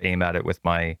mouse or aim at it with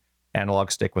my analog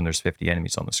stick when there's 50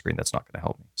 enemies on the screen. That's not going to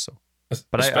help me. So,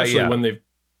 but especially when they've...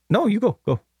 No, you go.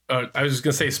 I was just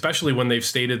going to say, especially when they've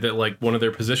stated that like one of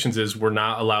their positions is we're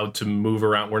not allowed to move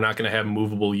around. We're not going to have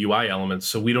movable UI elements.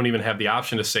 So we don't even have the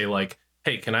option to say like,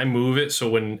 hey, can I move it so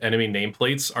when enemy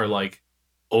nameplates are like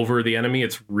over the enemy,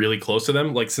 it's really close to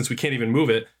them? Like, since we can't even move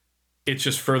it, it's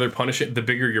just further punishing. The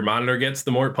bigger your monitor gets,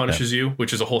 the more it punishes you,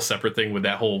 which is a whole separate thing with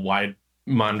that whole wide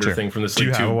monitor thing from this league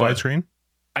too. Do you have a wide screen?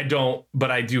 I don't,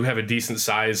 but I do have a decent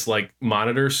size like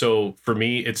monitor. So for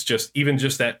me, it's just even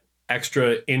just that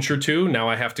extra inch or two. Now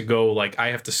I have to go, like, I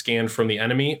have to scan from the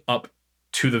enemy up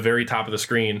to the very top of the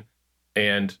screen.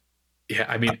 And yeah,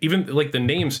 I mean, even like the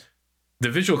names, the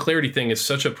visual clarity thing is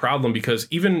such a problem, because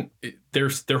even their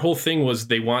whole thing was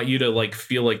they want you to like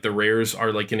feel like the rares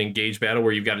are like an engaged battle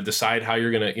where you've got to decide how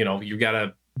you're going to, you got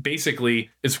to basically,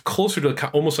 it's closer to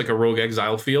almost like a Rogue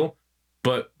Exile feel,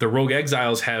 but the Rogue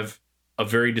Exiles have a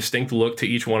very distinct look to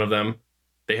each one of them.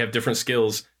 They have different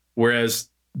skills. Whereas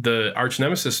the Arch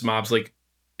Nemesis mobs, like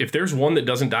if there's one that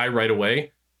doesn't die right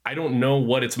away, I don't know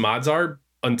what its mods are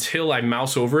until I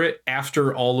mouse over it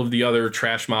after all of the other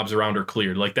trash mobs around are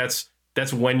cleared. Like that's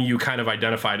when you kind of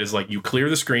identify it as like you clear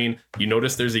the screen, you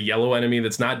notice there's a yellow enemy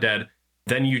that's not dead,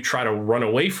 then you try to run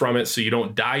away from it so you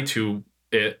don't die to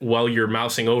it while you're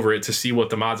mousing over it to see what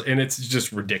the mods, and it's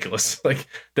just ridiculous. Like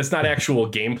that's not actual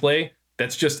gameplay.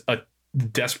 That's just a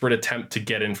desperate attempt to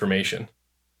get information.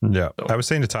 Yeah. So. I was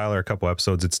saying to Tyler a couple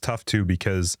episodes, it's tough too,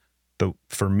 because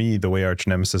for me, the way Arch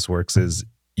Nemesis works is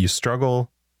you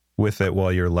struggle with it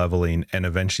while you're leveling, and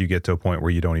eventually you get to a point where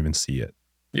you don't even see it.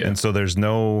 Yeah. And so there's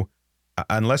no,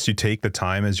 unless you take the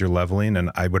time as you're leveling,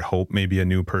 and I would hope maybe a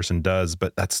new person does,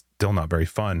 but that's still not very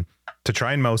fun, to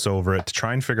try and mouse over it, to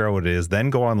try and figure out what it is, then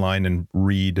go online and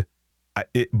read.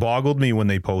 It boggled me when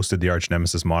they posted the Arch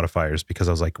Nemesis modifiers, because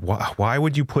I was like, why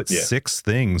would you put 6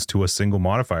 things to a single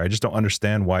modifier? I just don't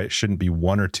understand why it shouldn't be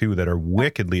 1 or 2 that are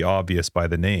wickedly obvious by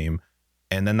the name.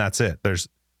 And then that's it.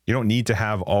 You don't need to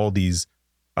have all these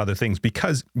other things,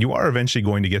 because you are eventually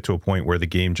going to get to a point where the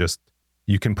game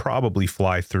you can probably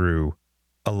fly through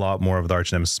a lot more of the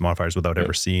Arch Nemesis modifiers without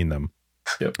ever seeing them.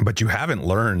 Yep. But you haven't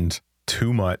learned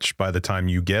too much by the time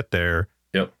you get there.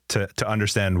 Yep. To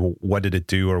understand what did it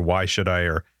do, or why should I,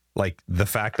 or like the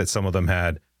fact that some of them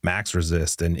had max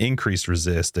resist and increased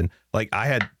resist, and like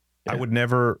I would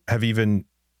never have even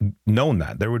known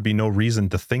that. There would be no reason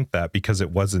to think that, because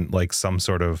it wasn't like some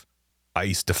sort of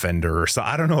ice defender or so.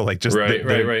 I don't know. Like just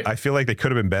right. I feel like they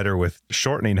could have been better with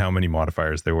shortening how many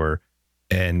modifiers there were,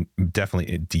 and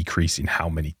definitely decreasing how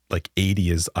many. Like 80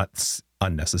 is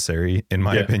unnecessary in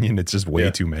my opinion. It's just way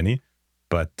too many.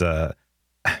 But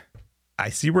I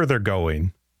see where they're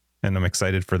going, and I'm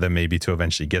excited for them maybe to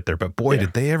eventually get there. But boy,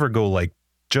 did they ever go like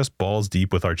just balls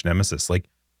deep with Arch Nemesis. Like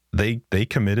they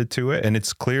committed to it, and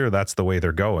it's clear that's the way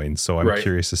they're going. So I'm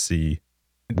curious to see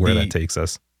where that takes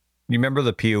us. You remember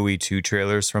the PoE 2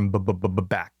 trailers from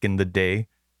back in the day?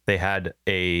 They had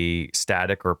a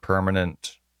static or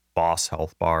permanent boss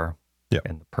health bar,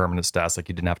 and the permanent stats, like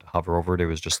you didn't have to hover over it. It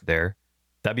was just there.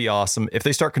 That'd be awesome. If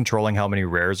they start controlling how many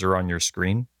rares are on your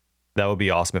screen, that would be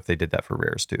awesome if they did that for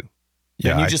rares too.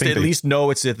 Yeah, and you just at least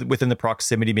know it's within the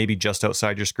proximity, maybe just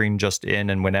outside your screen, just in,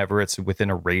 and whenever it's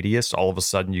within a radius, all of a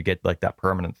sudden you get like that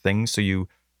permanent thing. So you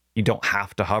don't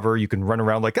have to hover. You can run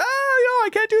around like, I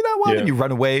can't do that one. And you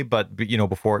run away, but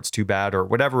before it's too bad or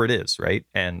whatever it is, right?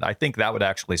 And I think that would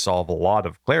actually solve a lot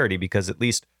of clarity, because at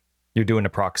least you're doing a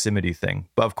proximity thing.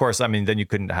 But of course, I mean, then you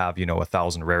couldn't have,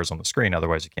 1,000 rares on the screen.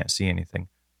 Otherwise you can't see anything.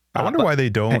 I wonder why they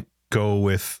don't go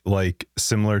with like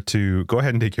similar to, go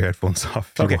ahead and take your headphones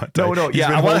off if you want. No. He's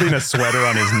been holding a sweater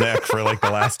on his neck for like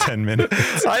the last 10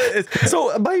 minutes.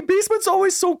 So my basement's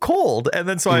always so cold. And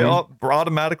then I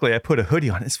automatically put a hoodie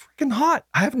on. It's freaking hot.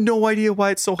 I have no idea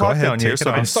why it's so hot down here. So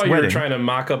I thought you were trying to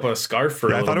mock up a scarf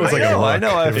for I thought it was like I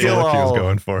know. I feel what he was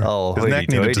going for. His neck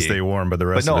needed to stay warm, but the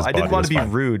rest of his body I didn't want to be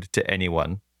fine. rude to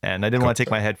anyone. And I didn't want to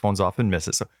take my headphones off and miss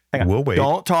it. So hang on. We'll wait.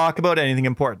 Don't talk about anything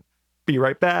important. Be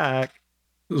right back.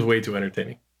 It was way too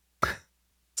entertaining. I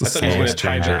thought he was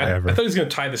going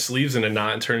to tie the sleeves in a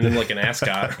knot and turn it into like an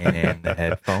ascot. And the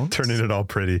headphones. Turning it all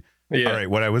pretty. Yeah. All right.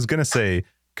 What I was going to say,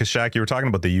 because Shaq, you were talking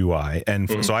about the UI.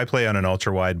 And so I play on an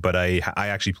ultra wide, but I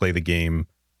actually play the game.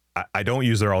 I don't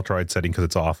use their ultra wide setting because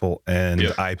it's awful.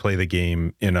 And I play the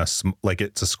game in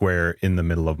it's a square in the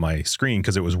middle of my screen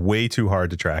because it was way too hard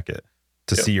to track it,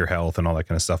 to see your health and all that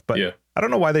kind of stuff. But I don't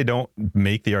know why they don't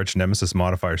make the Arch Nemesis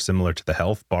modifier similar to the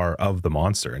health bar of the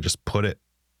monster and just put it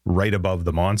right above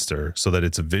the monster so that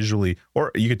it's visually, or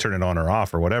you could turn it on or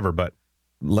off or whatever, but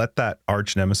let that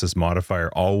Arch Nemesis modifier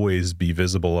always be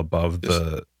visible above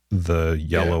the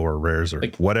yellow or rares or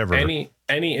like whatever. Any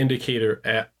indicator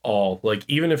at all. Like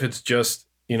even if it's just,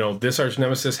 this Arch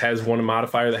Nemesis has one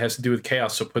modifier that has to do with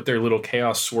chaos. So put their little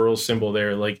chaos swirl symbol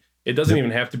there. Like it doesn't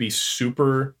even have to be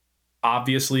super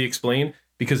obviously explained,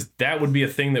 because that would be a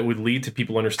thing that would lead to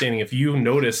people understanding. If you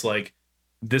notice like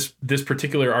this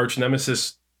particular Arch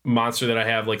Nemesis monster that I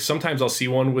have, like sometimes I'll see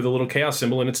one with a little chaos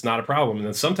symbol and it's not a problem. And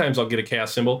then sometimes I'll get a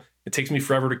chaos symbol. It takes me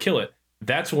forever to kill it.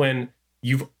 That's when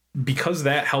because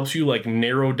that helps you like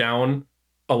narrow down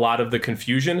a lot of the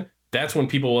confusion. That's when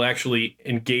people will actually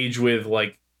engage with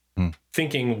like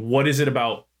thinking, what is it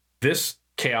about this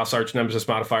chaos Arch Nemesis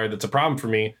modifier that's a problem for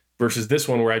me versus this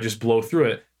one where I just blow through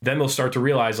it. Then they'll start to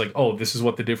realize like, oh, this is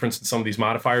what the difference in some of these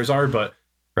modifiers are. But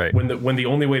when the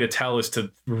only way to tell is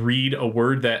to read a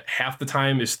word that half the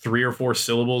time is 3 or 4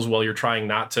 syllables while you're trying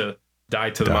not to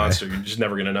die to the monster, you're just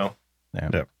never going to know.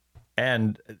 Yeah.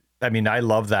 And I mean, I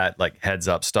love that like heads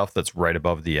up stuff that's right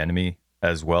above the enemy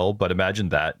as well. But imagine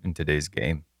that in today's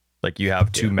game. Like you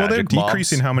have 2 magic they're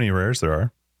decreasing mobs. How many rares there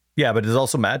are. Yeah, but there's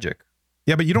also magic.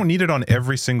 Yeah, but you don't need it on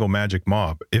every single magic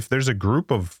mob. If there's a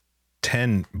group of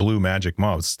 10 blue magic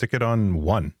mobs, stick it on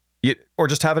 1. Or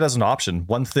just have it as an option.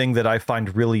 One thing that I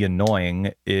find really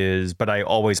annoying is, but I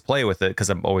always play with it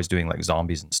because I'm always doing like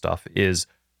zombies and stuff, is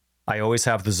I always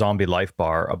have the zombie life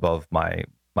bar above my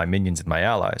minions and my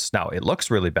allies. Now, it looks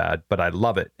really bad, but I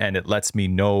love it. And it lets me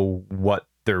know what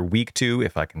they're weak to,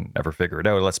 if I can ever figure it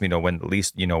out. It lets me know when at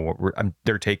least,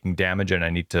 they're taking damage and I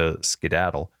need to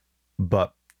skedaddle.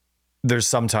 But there's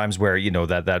sometimes where,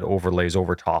 that overlays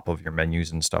over top of your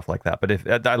menus and stuff like that.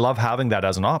 But I love having that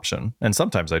as an option, and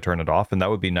sometimes I turn it off, and that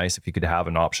would be nice if you could have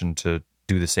an option to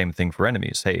do the same thing for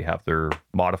enemies. Hey, have their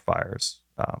modifiers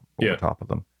over top of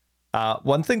them.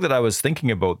 One thing that I was thinking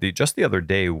about just the other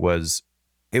day was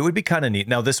it would be kind of neat.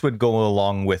 Now, this would go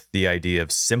along with the idea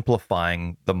of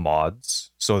simplifying the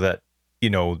mods so that, I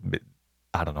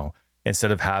don't know,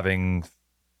 instead of having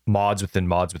mods within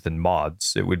mods within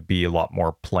mods, it would be a lot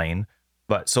more plain.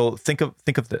 But so think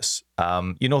of this.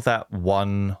 That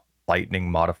one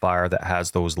lightning modifier that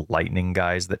has those lightning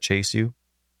guys that chase you?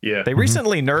 Yeah. They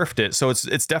recently nerfed it, so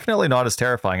it's definitely not as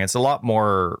terrifying. It's a lot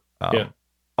more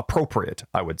appropriate,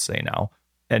 I would say now.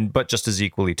 But just as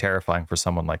equally terrifying for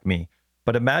someone like me.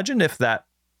 But imagine if that,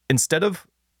 instead of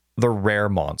the rare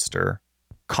monster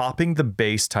copying the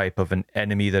base type of an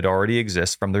enemy that already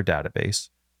exists from their database,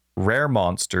 rare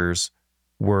monsters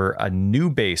were a new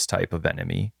base type of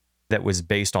enemy that was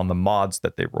based on the mods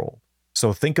that they rolled.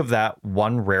 So think of that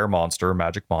one rare monster,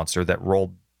 magic monster, that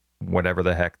rolled whatever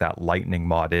the heck that lightning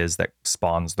mod is that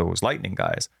spawns those lightning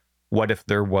guys. What if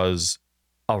there was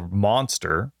a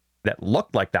monster that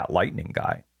looked like that lightning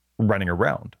guy running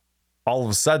around? All of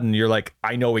a sudden, you're like,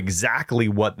 I know exactly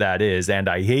what that is, and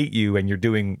I hate you, and you're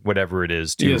doing whatever it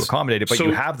is to accommodate it, but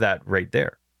you have that right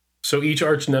there. So each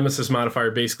arch nemesis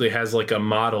modifier basically has like a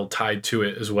model tied to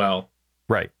it as well.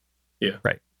 Right. Yeah.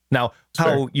 Right. Now,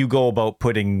 how you go about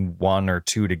putting one or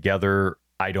two together,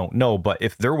 I don't know. But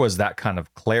if there was that kind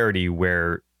of clarity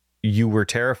where you were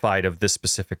terrified of this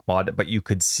specific mod, but you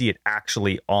could see it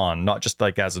actually on, not just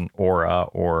like as an aura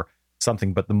or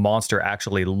something, but the monster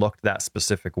actually looked that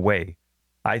specific way,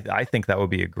 I think that would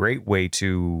be a great way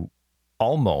to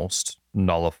almost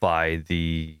nullify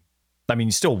the... I mean,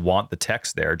 you still want the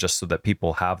text there just so that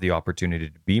people have the opportunity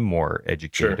to be more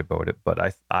educated about it.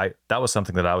 But I that was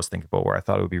something that I was thinking about, where I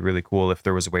thought it would be really cool if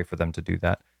there was a way for them to do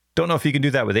that. Don't know if you can do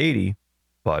that with 80,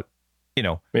 but you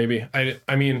know, maybe.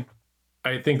 I mean,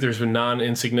 I think there's a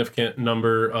non-insignificant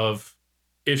number of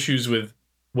issues with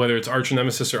whether it's Arch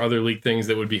Nemesis or other League things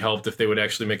that would be helped if they would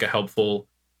actually make a helpful,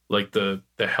 like the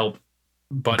help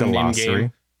button in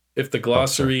game. If the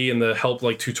glossary and the help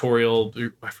like tutorial,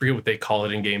 I forget what they call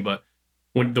it in game, but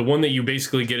when the one that you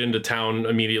basically get into town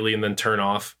immediately and then turn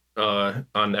off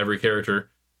on every character,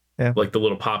 like the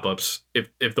little pop-ups,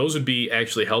 if those would be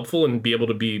actually helpful and be able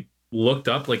to be looked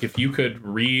up, like if you could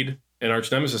read an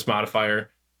Arch Nemesis modifier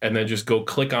and then just go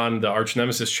click on the Arch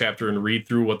Nemesis chapter and read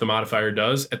through what the modifier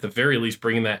does, at the very least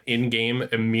bringing that in-game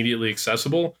immediately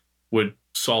accessible would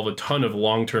solve a ton of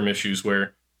long-term issues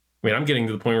where, I mean, I'm getting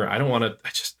to the point where I don't want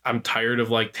to, I'm tired of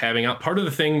like tabbing out. Part of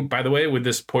the thing, by the way, with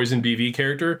this Poison BV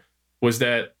character was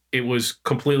that it was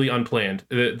completely unplanned.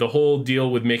 The whole deal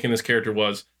with making this character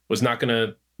was not going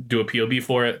to do a POB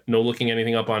for it, no looking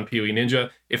anything up on PoE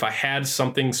Ninja. If I had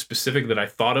something specific that I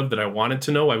thought of that I wanted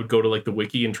to know, I would go to like the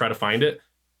wiki and try to find it.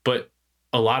 But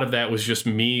a lot of that was just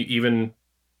me even...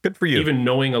 Good for you. Even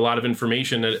knowing a lot of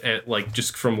information at like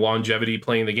just from longevity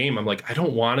playing the game, I'm like, I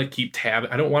don't want to keep tab.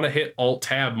 I don't want to hit Alt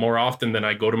Tab more often than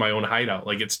I go to my own hideout.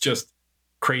 Like it's just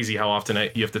crazy how often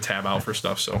you have to tab out for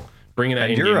stuff. So bringing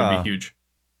that in game would be huge.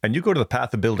 And you go to the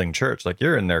Path of Building Church, like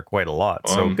you're in there quite a lot.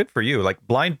 So good for you. Like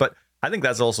blind, but I think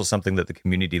that's also something that the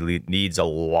community needs a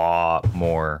lot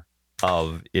more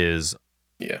of is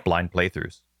blind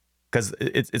playthroughs. Because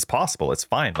it's possible. It's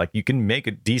fine. Like you can make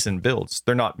a decent builds.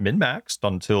 They're not min-maxed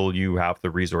until you have the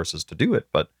resources to do it,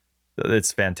 but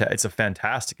it's fantastic. It's a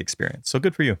fantastic experience. So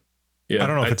good for you. Yeah, I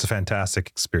don't know if it's a fantastic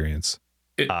experience.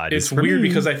 It's weird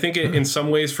because I think it in some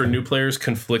ways for new players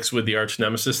conflicts with the Arch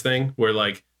Nemesis thing, where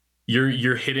like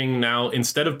you're hitting now,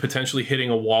 instead of potentially hitting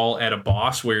a wall at a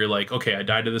boss where you're like, okay, I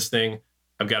died to this thing,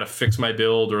 I've got to fix my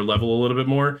build or level a little bit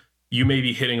more. You may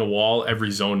be hitting a wall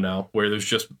every zone now where there's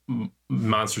just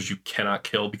monsters you cannot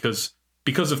kill because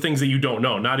of things that you don't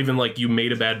know. Not even like you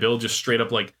made a bad build, just straight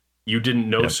up like you didn't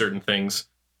know certain things,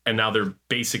 and now they're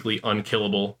basically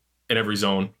unkillable in every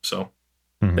zone. So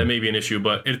that may be an issue,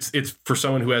 but it's for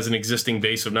someone who has an existing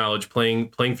base of knowledge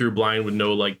playing through blind with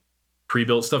no like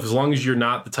pre-built stuff. As long as you're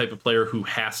not the type of player who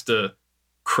has to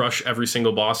crush every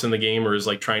single boss in the game or is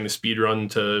like trying to speed run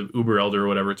to Uber Elder or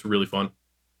whatever, it's really fun.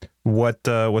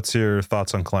 What's your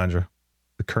thoughts on Calandra,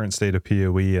 the current state of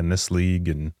PoE and this league,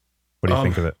 and what do you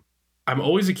think of it? I'm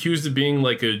always accused of being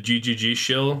like a GGG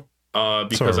shill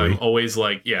because I'm always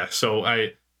like, so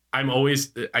I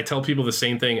tell people the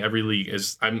same thing every league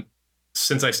is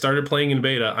since I started playing in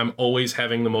beta, I'm always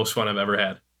having the most fun I've ever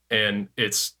had, and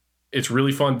it's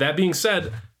really fun. That being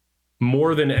said,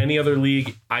 more than any other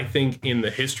league, I think in the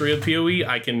history of PoE,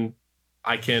 I can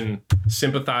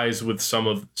sympathize with some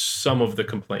of the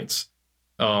complaints.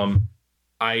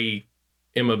 I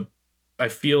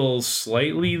feel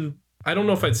slightly, I don't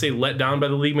know if I'd say let down by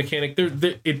the league mechanic.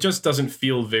 It just doesn't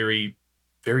feel very,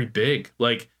 very big.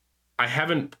 Like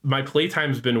my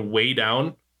playtime's been way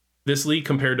down this league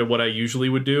compared to what I usually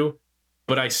would do,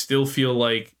 but I still feel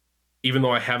like, even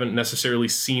though I haven't necessarily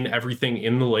seen everything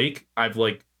in the lake, I'm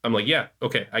like, yeah,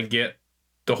 okay, I get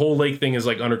the whole lake thing is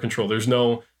like under control. There's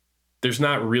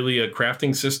not really a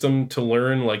crafting system to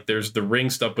learn. Like there's the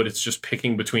ring stuff, but it's just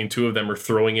picking between two of them or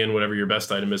throwing in whatever your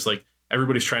best item is. Like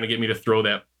everybody's trying to get me to throw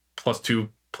that plus two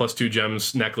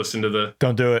gems necklace into the...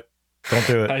 Don't do it.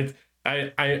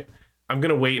 I'm going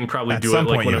to wait and probably do it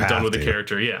like when I'm done with the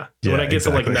character. Yeah. When I get to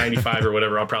like 95 or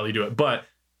whatever, I'll probably do it. But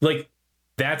like,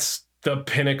 that's the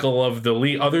pinnacle of the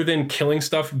league. Other than killing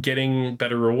stuff, getting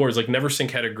better rewards. Like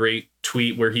Neversink had a great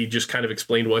tweet where he just kind of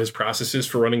explained what his process is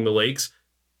for running the lakes.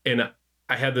 And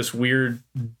I had this weird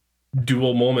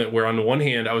dual moment where on the one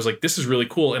hand I was like, this is really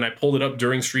cool, and I pulled it up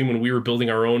during stream when we were building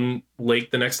our own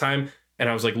lake the next time, and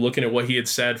I was like looking at what he had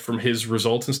said from his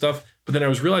results and stuff, but then I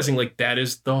was realizing like that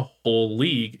is the whole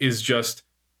league, is just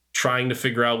trying to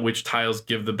figure out which tiles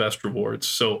give the best rewards.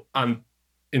 So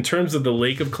in terms of the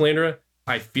Lake of Calandra,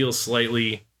 I feel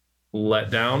slightly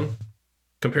let down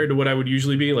compared to what I would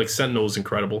usually be. Like Sentinel is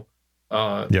incredible,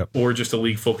 or just a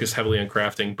league focused heavily on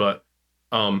crafting, but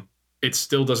it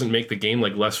still doesn't make the game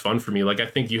like less fun for me. Like I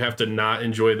think you have to not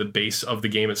enjoy the base of the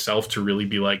game itself to really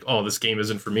be like, oh, this game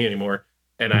isn't for me anymore.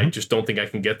 And I just don't think I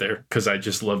can get there because I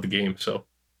just love the game. So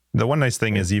the one nice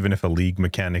thing is, even if a league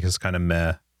mechanic is kind of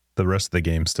meh, the rest of the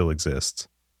game still exists.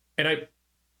 And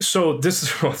so this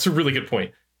is that's a really good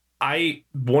point.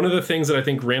 One of the things that I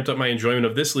think ramped up my enjoyment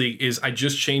of this league is I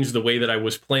just changed the way that I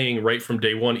was playing right from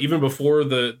day one, even before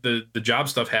the job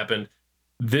stuff happened.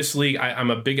 This league, I'm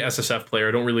a big SSF player.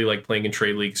 I don't really like playing in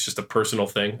trade leagues. It's just a personal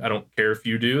thing. I don't care if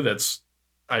you do.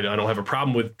 I don't have a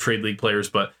problem with trade league players,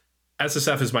 but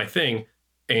SSF is my thing.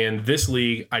 And this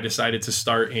league, I decided to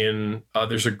start in.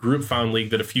 There's a group found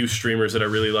league that a few streamers that I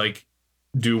really like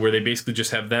do, where they basically just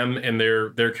have them and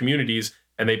their communities,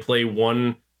 and they play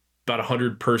about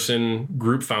 100-person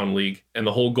group found league. And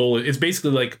the whole goal is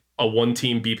basically like a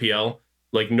one-team BPL.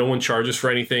 Like no one charges for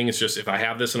anything. It's just, if I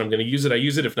have this and I'm going to use it, I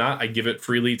use it. If not, I give it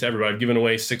freely to everybody. I've given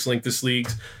away 6 Linkless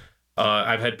leagues.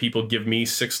 I've had people give me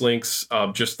 6 links.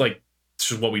 Just like, it's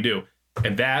just what we do.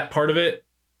 And that part of it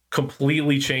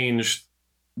completely changed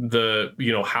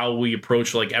how we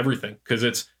approach like everything. Cause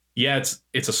it's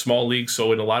a small league.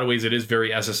 So in a lot of ways it is very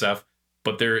SSF,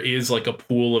 but there is like a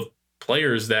pool of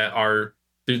players that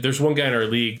there's one guy in our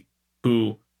league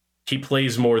who he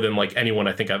plays more than like anyone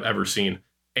I think I've ever seen.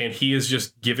 And he is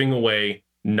just giving away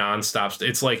nonstop.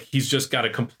 It's like he's just got a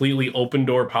completely open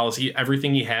door policy.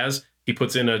 Everything he has, he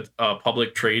puts in a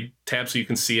public trade tab so you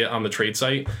can see it on the trade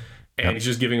site. And he's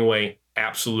just giving away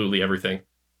absolutely everything.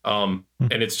 And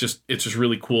it's just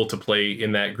really cool to play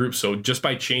in that group. So just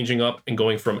by changing up and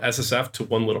going from SSF to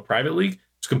one little private league,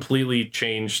 it's completely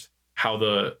changed how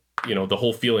the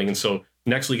whole feeling. And so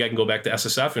next league I can go back to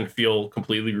SSF and feel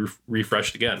completely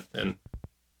refreshed again. And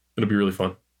it'll be really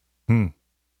fun.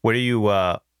 What do you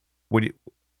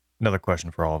another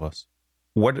question for all of us.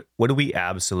 What do we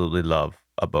absolutely love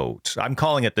about, I'm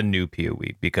calling it the new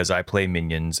PoE because I play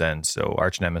minions, and so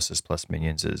Arch Nemesis plus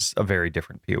minions is a very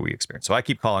different PoE experience. So I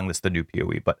keep calling this the new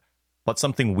PoE, but what's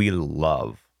something we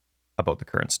love about the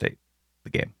current state of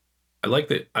the game? I like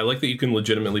that you can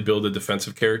legitimately build a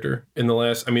defensive character in the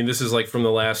last, I mean, this is like from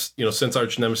the last, since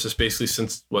Arch Nemesis, basically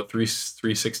since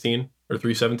 316 or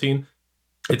 317,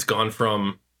 it's gone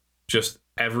from just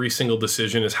every single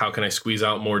decision is how can I squeeze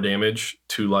out more damage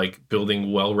to like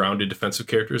building well-rounded defensive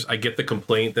characters. I get the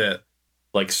complaint that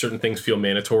like certain things feel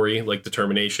mandatory, like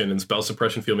determination and spell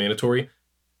suppression feel mandatory,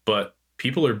 but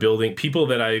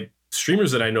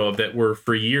streamers that I know of that were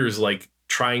for years like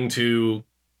trying to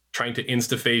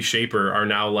insta-phase Shaper are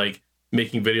now like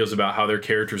making videos about how their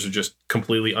characters are just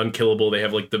completely unkillable. They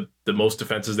have like the most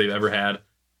defenses they've ever had.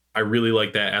 I really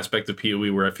like that aspect of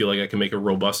PoE where I feel like I can make a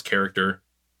robust character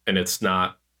and it's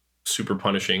not super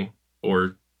punishing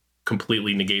or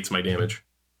completely negates my damage.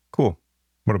 Cool.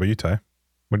 What about you, Ty?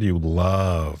 What do you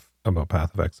love about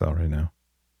Path of Exile right now?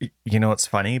 It's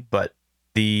funny, but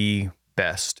the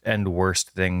best and worst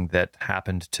thing that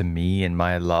happened to me in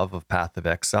my love of Path of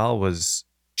Exile was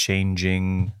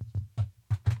changing,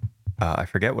 I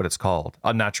forget what it's called,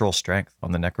 Unnatural Strength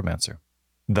on the Necromancer.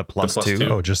 The plus two.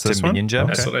 Oh, just this to minion gems.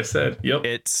 That's what I said. Yep.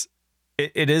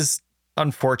 It is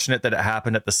unfortunate that it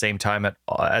happened at the same time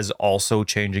as also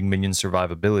changing minion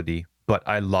survivability, but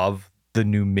I love the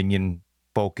new minion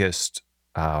focused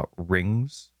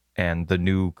rings and the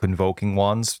new convoking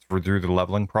wands through the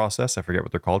leveling process. I forget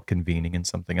what they're called, convening and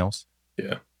something else.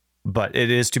 Yeah. But it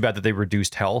is too bad that they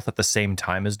reduced health at the same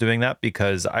time as doing that,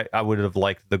 because I would have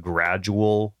liked the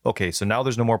gradual, okay, so now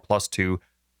there's no more +2.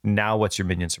 Now what's your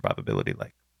minion survivability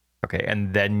like? Okay,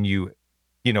 and then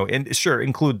and sure,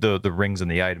 include the rings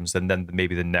and the items, and then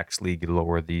maybe the next league you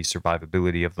lower the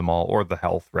survivability of them all or the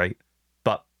health, right?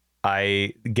 But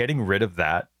getting rid of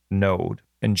that node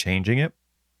and changing it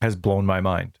has blown my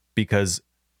mind, because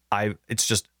I'm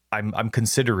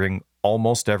considering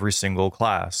almost every single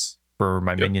class for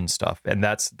my minion stuff, and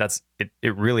that's it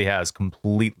really has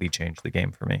completely changed the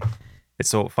game for me. It's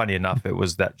so funny enough, it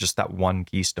was that one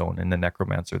keystone in the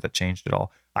Necromancer that changed it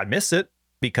all. I miss it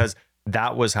because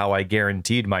that was how I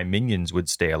guaranteed my minions would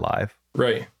stay alive.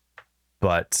 Right.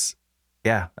 But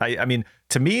yeah, I mean,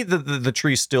 to me, the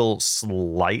tree's still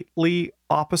slightly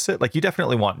opposite. Like, you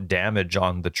definitely want damage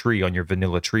on the tree, on your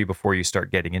vanilla tree, before you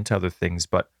start getting into other things.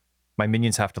 But my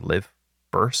minions have to live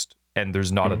first, and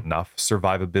there's not enough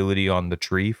survivability on the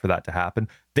tree for that to happen.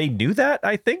 They knew that,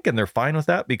 I think, and they're fine with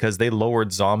that because they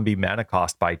lowered zombie mana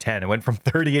cost by 10. It went from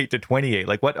 38 to 28.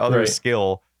 Like, what other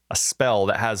skill, a spell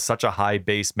that has such a high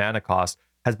base mana cost,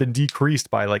 has been decreased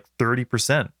by like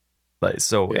 30%?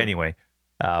 Anyway,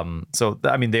 I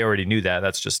mean, they already knew that.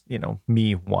 That's just,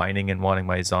 me whining and wanting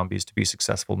my zombies to be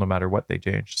successful no matter what they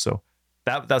changed. So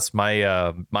that's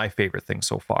my my favorite thing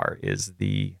so far is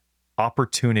the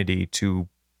opportunity to,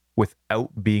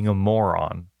 without being a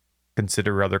moron,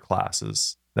 consider other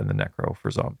classes than the Necro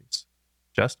for zombies.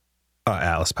 Just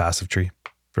Atlas passive tree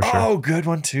for sure. Oh, good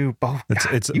one too.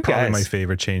 It's probably my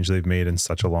favorite change they've made in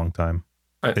such a long time.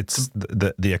 It's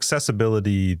the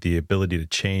accessibility, the ability to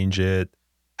change it,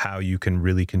 how you can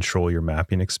really control your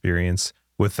mapping experience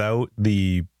without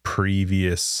the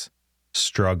previous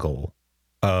struggle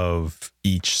of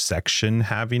each section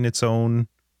having its own,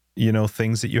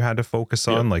 things that you had to focus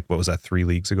on. Like, what was that, 3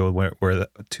 leagues ago, where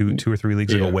two or 3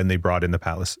 leagues ago, when they brought in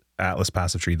the Atlas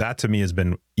passive tree? That to me has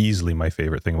been easily my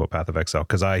favorite thing about Path of Exile,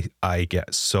 because I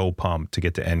get so pumped to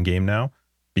get to endgame now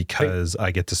because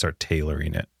I get to start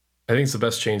tailoring it. I think it's the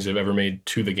best change they've ever made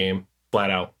to the game, flat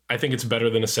out. I think it's better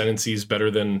than Ascendancy's,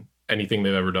 better than anything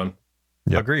they've ever done.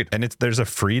 Yep. Agreed. And there's a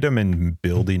freedom in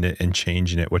building it and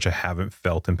changing it, which I haven't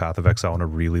felt in Path of Exile in a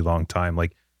really long time.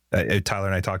 Like, Tyler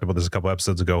and I talked about this a couple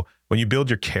episodes ago. When you build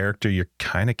your character, you're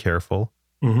kind of careful.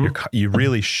 You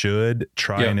really should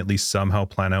try and at least somehow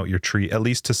plan out your tree, at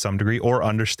least to some degree, or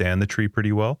understand the tree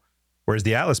pretty well. Whereas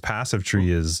the Atlas passive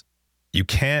tree is, you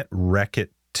can't wreck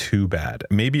it too bad.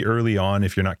 Maybe early on,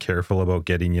 if you're not careful about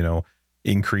getting,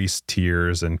 increased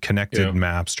tiers and connected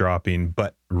maps dropping,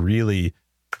 but really,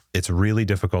 it's really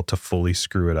difficult to fully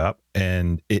screw it up,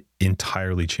 and it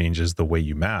entirely changes the way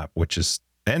you map, which is,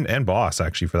 and boss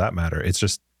actually for that matter.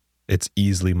 It's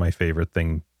easily my favorite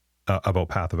thing about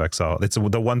Path of Exile. It's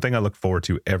the one thing I look forward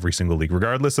to every single league,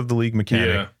 regardless of the league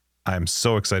mechanic. I'm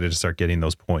so excited to start getting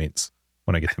those points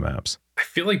when I get to maps. I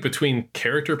feel like between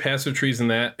character passive trees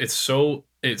and that,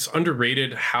 it's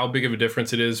underrated how big of a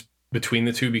difference it is between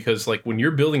the two, because like when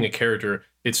you're building a character,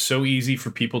 it's so easy for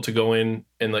people to go in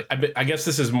and like, I guess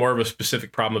this is more of a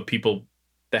specific problem of people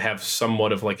that have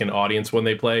somewhat of like an audience when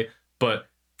they play, but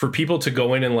for people to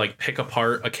go in and like pick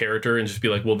apart a character and just be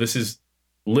like, well, this is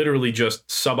literally just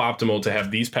suboptimal to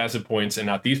have these passive points and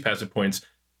not these passive points,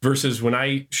 versus when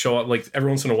I show up, like every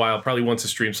once in a while, probably once a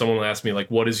stream, someone will ask me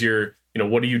like, what is your,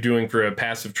 what are you doing for a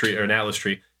passive tree or an Atlas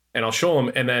tree? And I'll show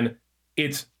them, and then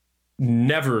it's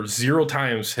never, 0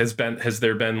 times has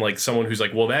there been like someone who's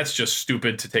like, well, that's just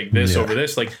stupid to take this over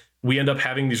this. Like, we end up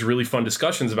having these really fun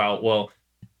discussions about, well,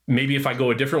 maybe if I go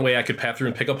a different way, I could path through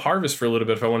and pick up Harvest for a little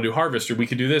bit if I want to do Harvest, or we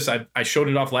could do this. I showed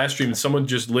it off last stream, and someone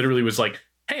just literally was like,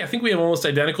 hey, I think we have almost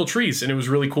identical trees. And it was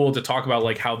really cool to talk about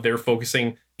like how they're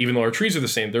focusing, even though our trees are the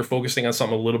same, they're focusing on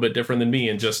something a little bit different than me.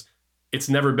 And just, it's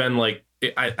never been like,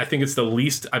 I think it's the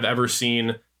least I've ever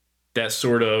seen that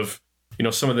sort of,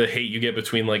 some of the hate you get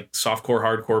between like softcore,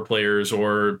 hardcore players,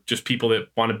 or just people that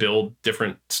want to build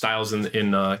different styles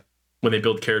in when they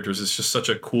build characters. It's just such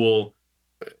a cool,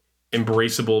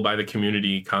 embraceable by the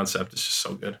community concept. It's just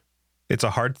so good. It's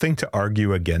a hard thing to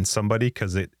argue against somebody,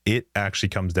 because it actually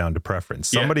comes down to preference.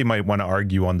 Somebody might want to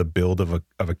argue on the build of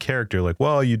a character, like,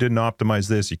 well, you didn't optimize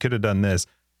this, you could have done this.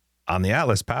 On the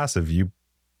Atlas passive, you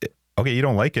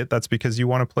don't like it. That's because you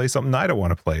want to play something I don't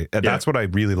want to play. And that's what I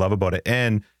really love about it.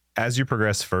 And as you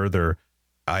progress further,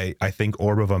 I think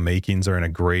Orb of Unmakings are in a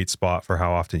great spot for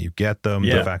how often you get them.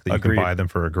 The fact that you can buy them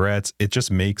for regrets, it just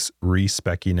makes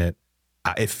respecking it.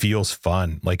 It feels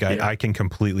fun. Like I can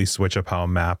completely switch up how a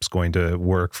map's going to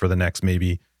work for the next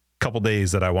maybe couple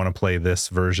days that I want to play this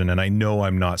version, and I know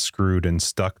I'm not screwed and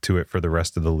stuck to it for the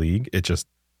rest of the league.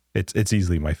 It's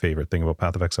easily my favorite thing about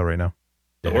Path of Exile right now.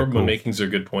 The Orb of Makings are a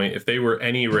good point. If they were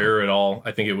any rare at all,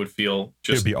 I think it would feel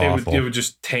just, it'd be awful. It would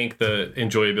just tank the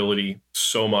enjoyability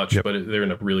so much, but they're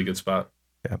in a really good spot.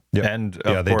 Yeah. And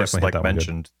of course, like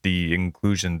mentioned, the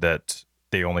inclusion that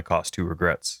they only cost 2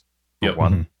 regrets for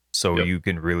one. Mm-hmm. So you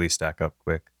can really stack up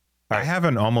quick. I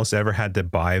haven't almost ever had to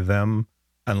buy them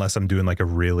unless I'm doing like a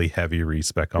really heavy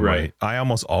respec on I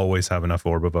almost always have enough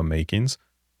Orb of Unmakings,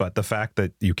 but the fact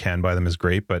that you can buy them is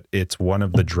great, but it's one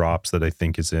of the drops that I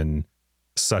think is in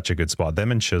such a good spot.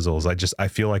 Them and Chisels, I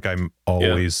feel like I'm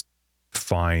always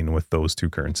fine with those 2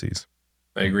 currencies.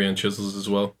 I agree on Chisels as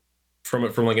well. From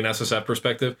like an SSF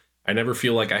perspective, I never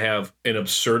feel like I have an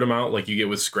absurd amount like you get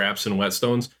with scraps and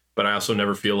whetstones, but I also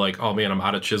never feel like, oh man, I'm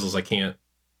out of Chisels, I can't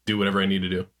do whatever I need to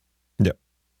do. Yep.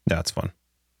 That's fun.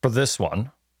 For this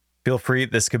one, feel free,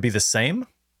 this could be the same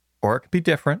or it could be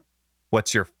different.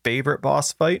 What's your favorite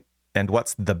boss fight And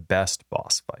what's the best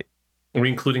boss fight? Are we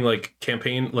including like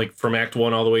campaign, like from Act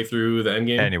 1 all the way through the end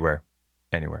game? Anywhere.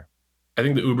 I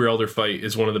think the Uber Elder fight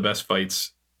is one of the best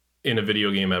fights in a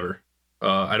video game ever.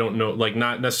 I don't know, like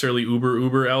not necessarily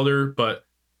Uber Elder, but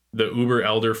the Uber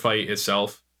Elder fight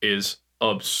itself is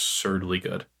absurdly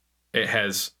good. It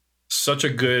has such a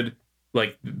good,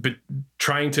 like,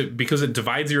 because it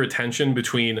divides your attention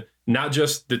between not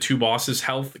just the two bosses'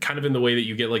 health, kind of in the way that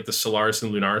you get like the Solaris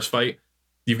and Lunaris fight.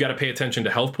 You've got to pay attention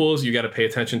to health pools. You got to pay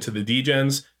attention to the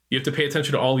degens. You have to pay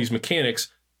attention to all these mechanics.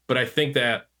 But I think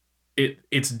that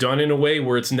it's done in a way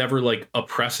where it's never like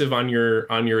oppressive on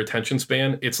your attention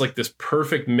span. It's like this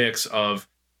perfect mix of,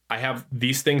 I have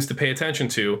these things to pay attention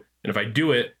to, and if I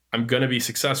do it, I'm gonna be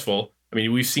successful. I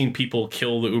mean, we've seen people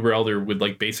kill the Uber Elder with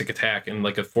like basic attack in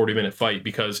like a 40-minute fight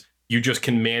because you just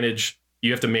can manage.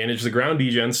 You have to manage the ground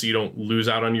degen so you don't lose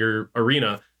out on your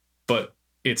arena. But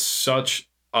it's such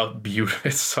a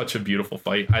beautiful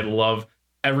fight. I love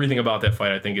everything about that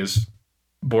fight. I think is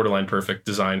borderline perfect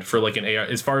designed for like an AR.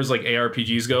 As far as like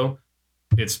ARPGs go,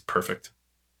 it's perfect.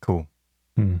 Cool.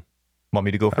 Want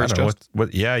me to go first, Joe?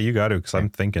 Yeah, you got to, because I'm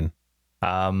thinking.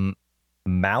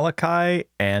 Malachi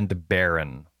and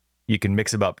Baron. You can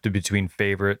mix them up to between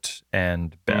favorite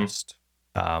and best.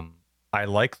 I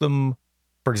like them.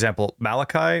 For example,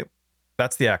 Malachi,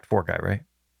 that's the Act 4 guy, right?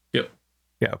 Yep.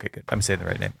 Yeah, okay, good. I'm saying the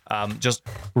right name. Just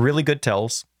really good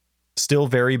tells. Still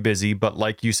very busy, but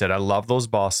like you said, I love those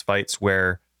boss fights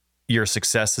where your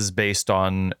success is based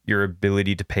on your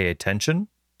ability to pay attention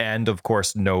and, of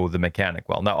course, know the mechanic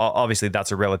well. Now, obviously,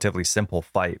 that's a relatively simple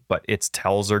fight, but its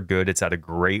tells are good. It's at a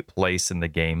great place in the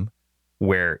game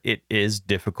where it is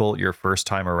difficult your first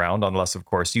time around, unless, of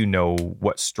course, you know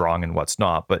what's strong and what's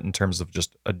not. But in terms of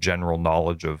just a general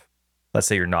knowledge of, let's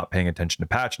say you're not paying attention to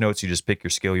patch notes, you just pick your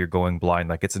skill, you're going blind,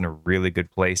 like it's in a really good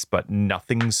place, but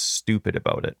nothing's stupid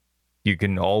about it. You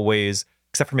can always,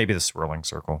 except for maybe the swirling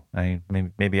circle.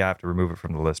 Maybe I have to remove it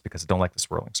from the list because I don't like the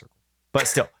swirling circle. But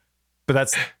still,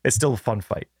 it's still a fun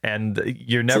fight, and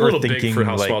you're never it's a little thinking big for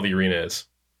how like, small the arena is.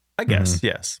 I guess,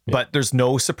 yes. Yeah. But there's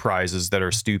no surprises that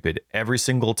are stupid. Every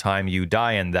single time you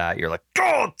die in that, you're like,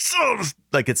 oh,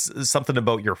 like it's something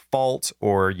about your fault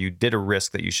or you did a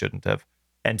risk that you shouldn't have.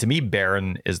 And to me,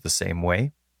 Baron is the same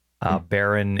way.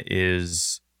 Baron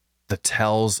is. The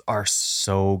tells are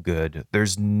so good.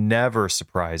 There's never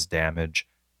surprise damage.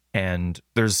 And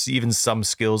there's even some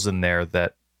skills in there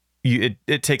that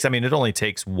it takes, I mean, it only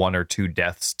takes 1 or 2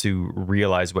 deaths to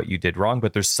realize what you did wrong,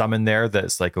 but there's some in there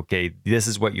that's like, okay, this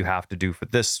is what you have to do for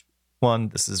this one.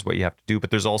 This is what you have to do. But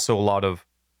there's also a lot of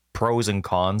pros and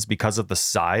cons because of the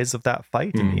size of that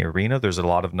fight in the arena. There's a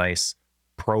lot of nice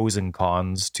pros and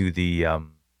cons to the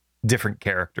different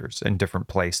characters and different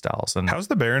play styles. And how's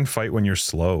the Baron fight when you're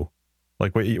slow?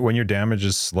 Like when your damage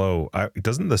is slow,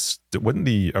 wouldn't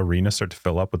the arena start to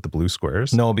fill up with the blue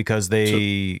squares? No, because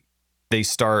they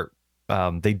start,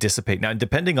 they dissipate. Now,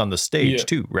 depending on the stage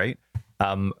too, right?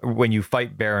 When you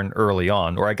fight Baron early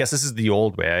on, or I guess this is the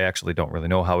old way. I actually don't really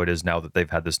know how it is now that they've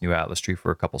had this new Atlas tree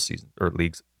for a couple seasons or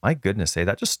leagues. My goodness,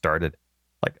 that just started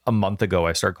like a month ago.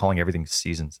 I started calling everything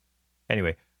seasons.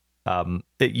 Anyway,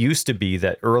 it used to be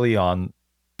that early on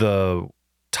the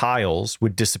tiles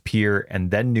would disappear and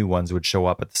then new ones would show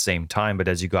up at the same time. But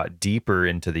as you got deeper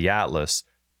into the Atlas,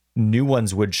 new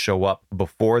ones would show up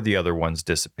before the other ones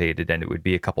dissipated, and it would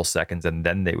be a couple seconds and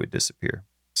then they would disappear.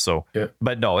 So,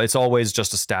 but no, it's always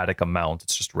just a static amount.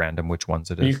 It's just random which ones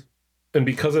it is. And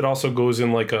because it also goes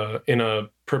in like in a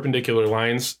perpendicular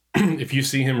lines, if you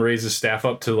see him raise his staff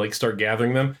up to like start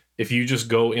gathering them, if you just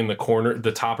go in the corner,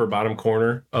 the top or bottom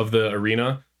corner of the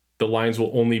arena, the lines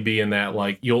will only be in that,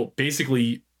 like you'll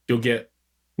get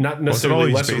not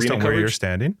necessarily less based arena on coverage. Where you're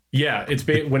standing. Yeah, it's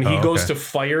when he goes to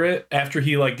fire it after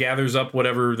he like gathers up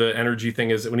whatever the energy thing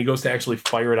is. When he goes to actually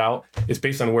fire it out, it's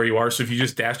based on where you are. So if you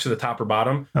just dash to the top or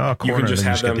bottom, corner, you can just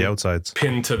have them the outsides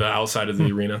pinned to the outside of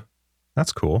the arena.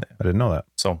 That's cool. I didn't know that.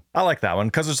 So I like that one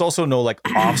because there's also no like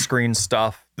off-screen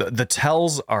stuff. The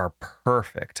tells are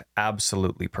perfect,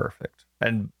 absolutely perfect.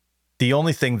 And the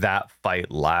only thing that fight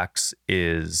lacks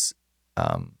is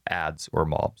ads or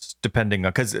mobs, depending on,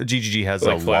 because GGG has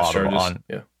like a lot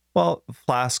of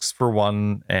flasks for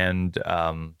one, and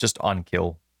just on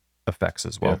kill effects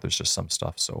as well. There's just some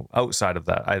stuff. So outside of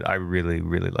that, I really,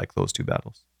 really like those 2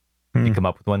 battles. You come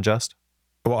up with one, Just?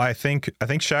 Well, I think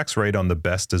Shaq's right on the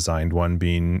best designed one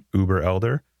being Uber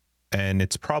Elder, and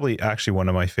it's probably actually one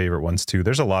of my favorite ones too.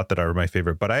 There's a lot that are my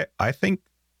favorite, but I think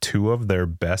 2 of their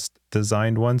best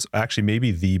designed ones, actually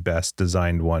maybe the best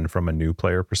designed one from a new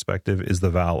player perspective, is the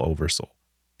Val Oversoul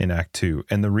in Act 2.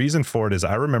 And the reason for it is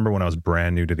I remember when I was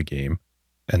brand new to the game,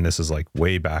 and this is like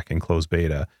way back in closed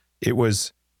beta, it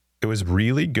was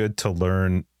really good to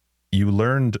learn. You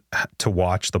learned to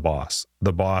watch the boss.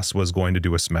 The boss was going to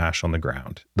do a smash on the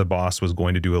ground. The boss was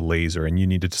going to do a laser, and you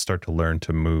needed to start to learn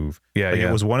to move. Yeah,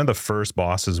 It was one of the first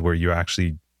bosses where you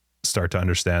actually start to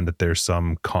understand that there's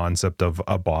some concept of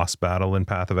a boss battle in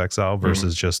Path of Exile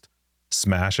versus just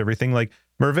smash everything. Like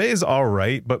Merveille is all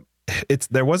right, but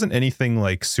there wasn't anything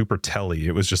like super telly.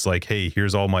 It was just like, hey,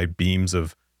 here's all my beams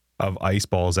of ice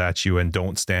balls at you, and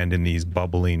don't stand in these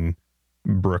bubbling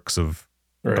brooks of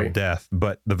death.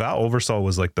 But the Val Oversaw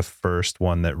was like the first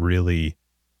one that really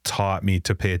taught me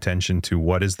to pay attention to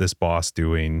what is this boss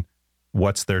doing,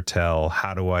 what's their tell,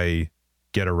 how do I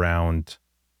get around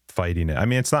fighting it. I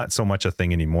mean, it's not so much a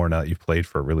thing anymore now that you've played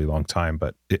for a really long time,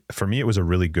 but for me it was a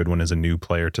really good one as a new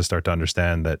player to start to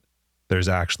understand that there's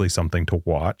actually something to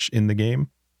watch in the game.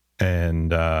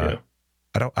 And I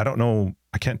don't know,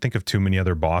 I can't think of too many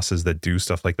other bosses that do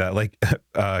stuff like that. Like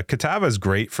Kitava is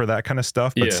great for that kind of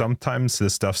stuff, but sometimes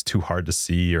this stuff's too hard to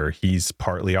see, or he's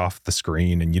partly off the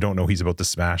screen and you don't know he's about to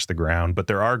smash the ground. But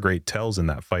there are great tells in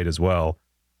that fight as well.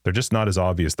 They're just not as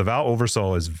obvious. The Val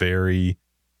Oversaw is very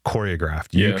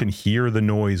choreographed. You can hear the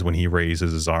noise when he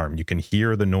raises his arm. You can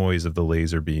hear the noise of the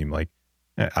laser beam. Like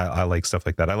I like stuff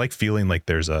like that. I like feeling like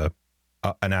there's an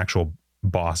actual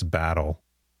boss battle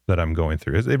that I'm going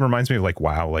through. It reminds me of like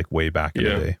WoW, like way back in the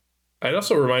day. It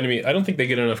also reminded me, I don't think they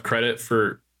get enough credit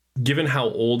for, given how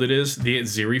old it is, the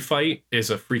Ziri fight is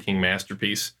a freaking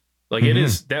masterpiece. Like it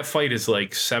is, that fight is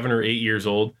like 7 or 8 years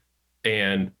old,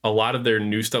 and a lot of their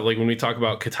new stuff, like when we talk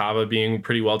about Kitava being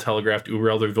pretty well telegraphed, Uber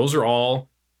Elder, those are all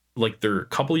like they're a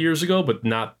couple years ago, but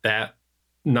not that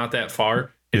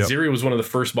far. And Ziri was one of the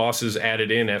first bosses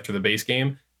added in after the base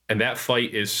game. And that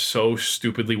fight is so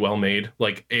stupidly well made.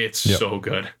 Like it's so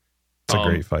good. It's a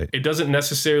great fight. It doesn't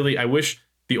necessarily, I wish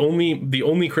the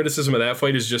only criticism of that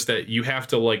fight is just that you have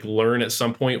to like learn at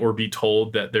some point or be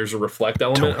told that there's a reflect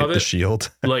element of it. The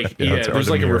shield. Like, there's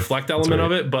like a reflect element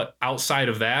of it. But outside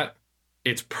of that,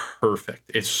 it's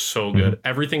perfect. It's so good.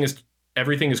 Everything is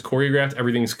choreographed.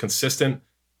 Everything's consistent.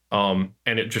 And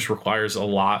it just requires a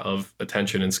lot of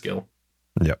attention and skill.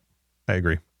 Yep. I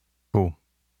agree. Cool.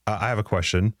 I have a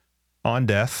question on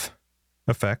death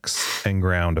effects and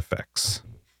ground effects.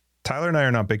 Tyler and I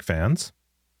are not big fans.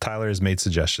 Tyler has made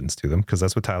suggestions to them because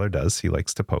that's what Tyler does. He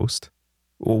likes to post.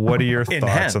 What are your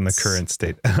thoughts on the current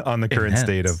state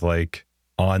state of like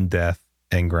on death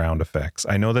and ground effects?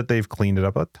 I know that they've cleaned it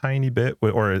up a tiny bit,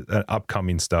 or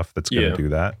upcoming stuff that's going to do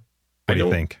that. What do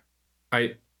you think?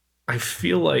 I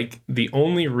feel like the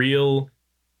only real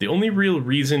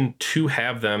reason to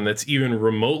have them that's even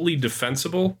remotely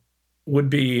defensible would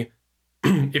be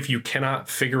if you cannot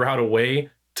figure out a way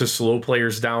to slow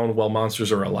players down while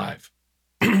monsters are alive.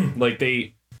 Like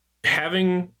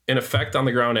having an effect on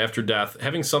the ground after death,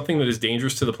 having something that is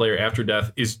dangerous to the player after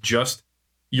death is just,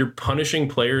 you're punishing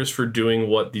players for doing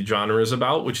what the genre is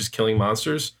about, which is killing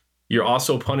monsters. You're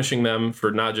also punishing them for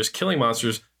not just killing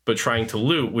monsters, but trying to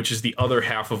loot, which is the other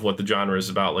half of what the genre is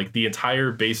about. Like the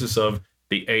entire basis of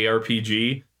the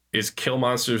ARPG is kill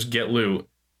monsters, get loot,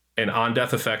 and on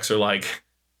death effects are like,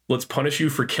 let's punish you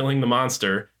for killing the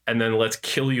monster, and then let's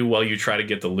kill you while you try to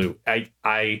get the loot.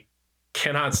 I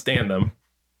cannot stand them.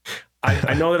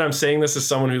 I know that I'm saying this as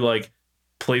someone who like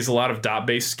plays a lot of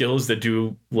dot-based skills that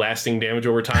do lasting damage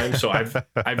over time. So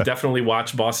I've definitely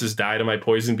watched bosses die to my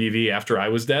poison BV after I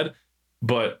was dead,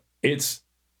 but it's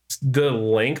the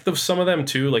length of some of them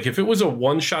too. Like if it was a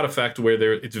one-shot effect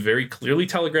where it's very clearly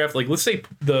telegraphed, like let's say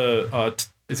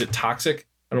is it toxic?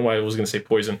 I don't know why I was going to say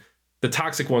poison. The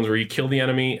toxic ones where you kill the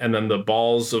enemy and then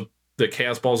the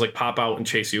chaos balls like pop out and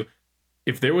chase you.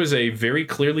 If there was a very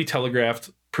clearly telegraphed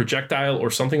projectile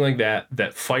or something like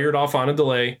that fired off on a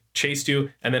delay, chased you,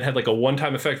 and then had like a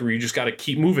one-time effect where you just got to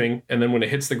keep moving, and then when it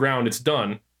hits the ground, it's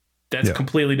done. That's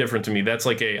completely different to me. That's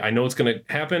like I know it's going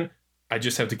to happen. I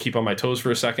just have to keep on my toes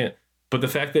for a second. But the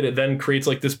fact that it then creates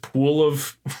like this pool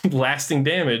of lasting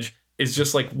damage is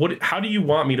just like, how do you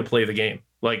want me to play the game?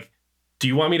 Like, do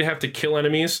you want me to have to kill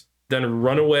enemies, then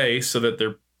run away so that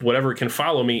they're whatever can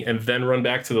follow me, and then run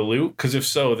back to the loot? Because if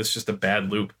so, that's just a bad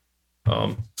loop.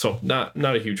 So not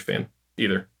a huge fan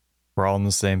either. We're all on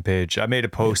the same page. I made a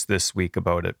post this week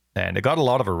about it, and it got a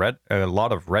lot of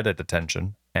Reddit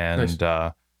attention, and nice.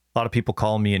 A lot of people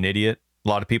calling me an idiot. A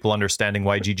lot of people understanding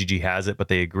why GGG has it, but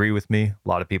they agree with me. A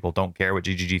lot of people don't care what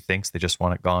GGG thinks; they just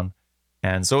want it gone.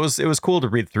 And so it was cool to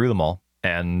read through them all.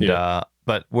 And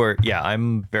but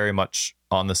I'm very much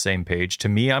on the same page. To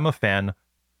me, I'm a fan.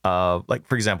 Like,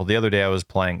 for example, the other day I was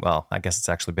playing, well, I guess it's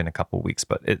actually been a couple of weeks,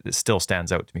 but it still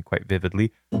stands out to me quite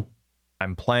vividly.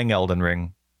 I'm playing Elden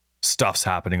Ring. Stuff's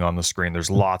happening on the screen. There's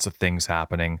lots of things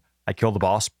happening. I kill the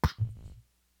boss,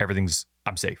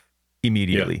 I'm safe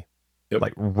immediately. Yep.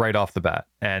 Like right off the bat.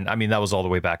 And I mean, that was all the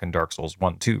way back in Dark Souls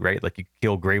 1 too, right? Like you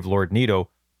kill Gravelord Nito,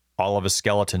 all of his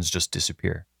skeletons just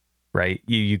disappear, right?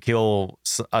 You kill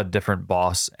a different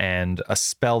boss and a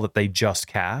spell that they just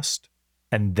cast,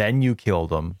 and then you kill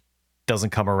them, doesn't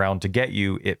come around to get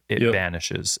you, it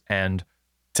vanishes. And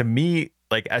to me,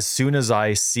 like as soon as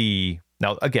I see,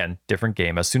 now again, different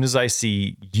game, as soon as I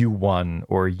see you won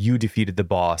or you defeated the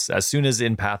boss, as soon as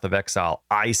in Path of Exile,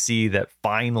 I see that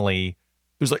finally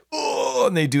there's like, oh,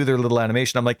 and they do their little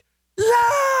animation. I'm like,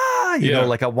 la, you know,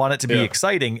 like I want it to be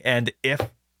exciting. And if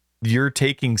you're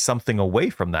taking something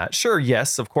away from that, sure,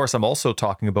 yes, of course, I'm also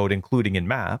talking about including in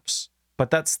maps,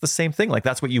 but that's the same thing. Like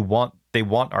that's what you want. They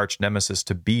want Arch Nemesis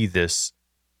to be this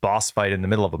boss fight in the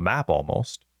middle of a map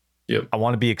almost. Yep. I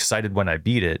want to be excited when I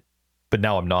beat it, but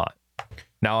now I'm not.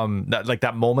 Now I'm not, like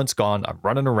that moment's gone. I'm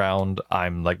running around.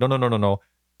 I'm like, no.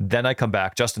 Then I come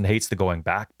back. Justin hates the going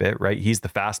back bit, right? He's the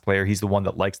fast player. He's the one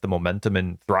that likes the momentum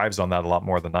and thrives on that a lot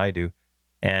more than I do.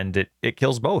 And it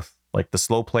kills both. Like the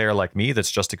slow player like me that's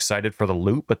just excited for the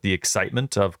loot, but the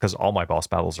excitement of, because all my boss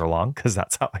battles are long, because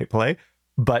that's how I play.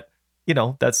 But, you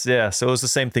know, that's, yeah. So it was the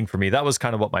same thing for me. That was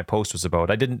kind of what my post was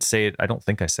about. I didn't say it. I don't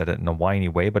think I said it in a whiny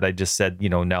way, but I just said, you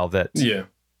know, now that... Yeah.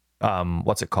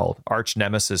 What's it called? Arch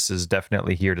Nemesis is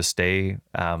definitely here to stay.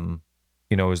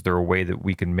 You know, is there a way that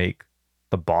we can make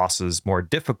the bosses more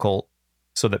difficult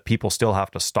so that people still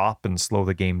have to stop and slow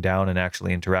the game down and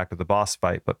actually interact with the boss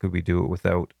fight? But could we do it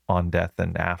without on death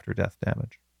and after death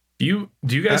damage? Do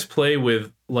you guys play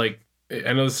with, like,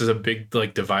 I know this is a big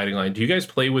like dividing line. Do you guys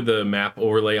play with the map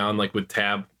overlay on, like with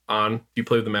tab on? Do you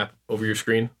play with the map over your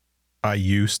screen? I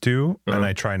used to, and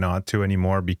I try not to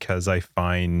anymore because I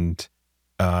find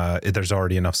there's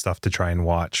already enough stuff to try and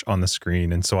watch on the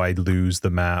screen, and so I lose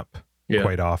the map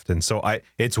quite often. So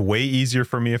it's way easier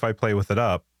for me if I play with it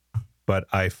up, but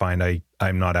I find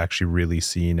I'm not actually really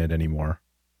seeing it anymore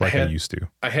like I used to.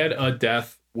 I had a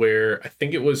death where I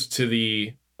think it was to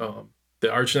the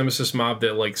Arch Nemesis mob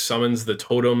that like summons the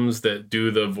totems that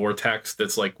do the vortex.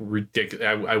 That's like ridiculous.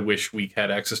 I wish we had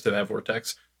access to that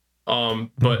vortex.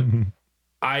 But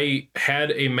I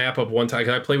had a map up one time.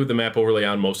 I play with the map overlay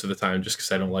on most of the time just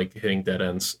because I don't like hitting dead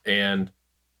ends. And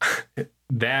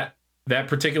that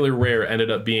particular rare ended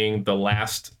up being the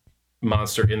last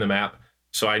monster in the map.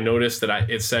 So I noticed that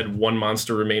it said one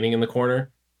monster remaining in the corner,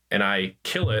 and I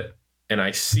kill it, and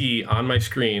I see on my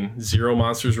screen 0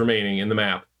 monsters remaining in the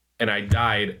map, and I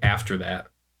died after that.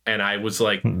 And I was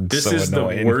like, this so is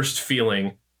annoying. The worst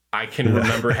feeling I can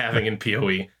remember having in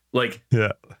PoE. Like,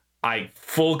 I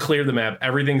full cleared the map,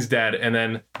 everything's dead, and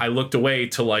then I looked away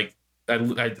to like, I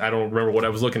don't remember what I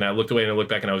was looking at. I looked away and I looked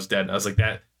back and I was dead. I was like,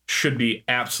 that should be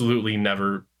absolutely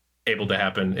never able to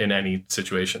happen in any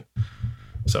situation.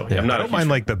 So I'm not. I don't mind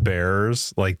like the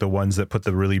bears, like the ones that put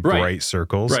the really bright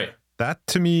circles. Right. That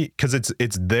to me, because it's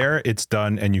there, it's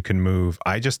done, and you can move.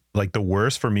 I just like the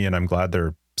worst for me, and I'm glad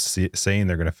they're saying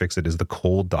they're going to fix it, is the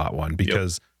cold dot one,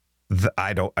 because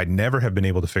I never have been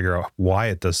able to figure out why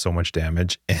it does so much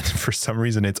damage, and for some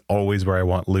reason it's always where I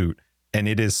want loot, and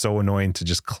it is so annoying to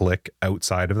just click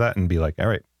outside of that and be like, all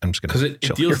right, I'm just gonna, because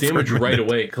it deals damage right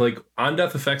away. Like on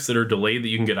death effects that are delayed that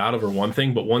you can get out of are one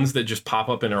thing, but ones that just pop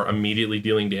up and are immediately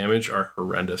dealing damage are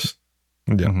horrendous.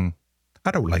 I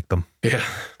don't like them. Yeah,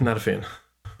 not a fan.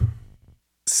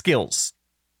 Skills.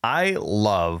 I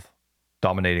love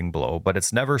Dominating Blow, but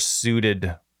it's never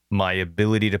suited my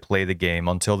ability to play the game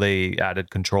until they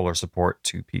added controller support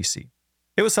to PC.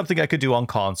 It was something I could do on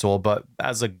console, but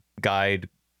as a guide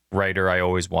writer, I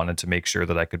always wanted to make sure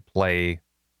that I could play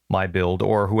my build,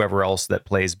 or whoever else that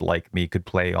plays like me could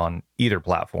play on either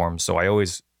platform. So I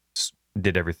always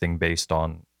did everything based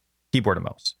on keyboard and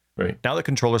mouse. Right. Now that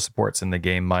controller support's in the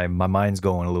game, my mind's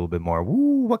going a little bit more,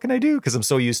 woo, what can I do? Because I'm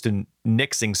so used to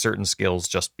nixing certain skills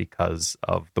just because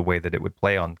of the way that it would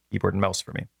play on keyboard and mouse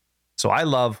for me. So I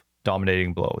love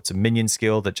Dominating Blow. It's a minion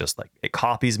skill that just like, it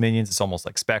copies minions. It's almost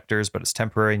like Spectres, but it's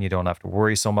temporary and you don't have to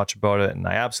worry so much about it. And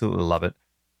I absolutely love it.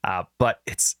 But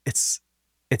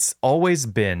it's always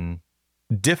been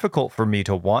difficult for me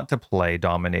to want to play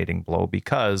Dominating Blow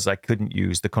because I couldn't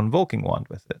use the Convoking Wand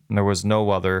with it. And there was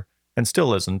no other, and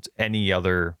still isn't, any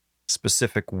other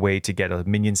specific way to get a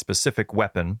minion specific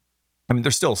weapon. I mean,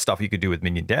 there's still stuff you could do with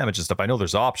minion damage and stuff. I know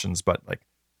there's options, but like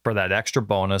for that extra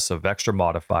bonus of extra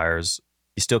modifiers,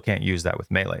 you still can't use that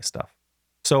with melee stuff.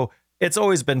 So it's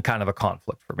always been kind of a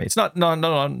conflict for me. It's not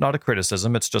a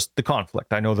criticism. It's just the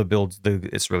conflict. I know the build,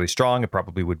 it's really strong. It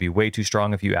probably would be way too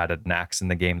strong if you added an axe in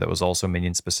the game that was also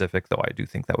minion specific, though I do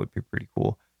think that would be pretty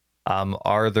cool.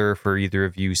 Are there for either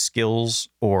of you skills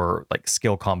or like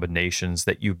skill combinations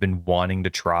that you've been wanting to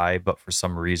try, but for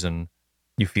some reason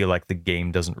you feel like the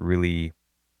game doesn't really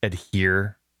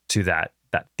adhere to that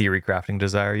theory crafting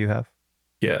desire you have?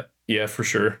 Yeah, for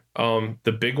sure.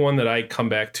 The big one that I come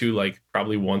back to like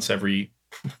probably once every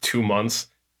 2 months,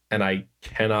 and I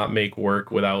cannot make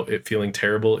work without it feeling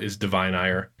terrible, is Divine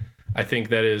Ire. I think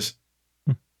that is,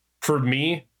 for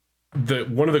me,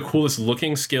 one of the coolest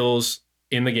looking skills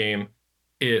in the game.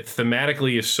 It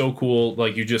thematically is so cool.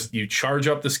 Like you charge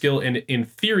up the skill, and in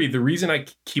theory, the reason I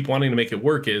keep wanting to make it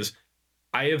work is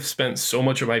I have spent so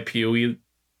much of my PoE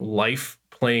life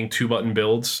playing 2-button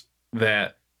builds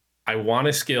that I want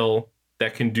a skill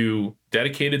that can do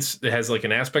dedicated, that has like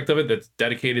an aspect of it that's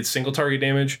dedicated single target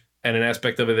damage and an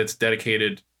aspect of it that's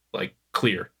dedicated like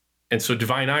clear. And so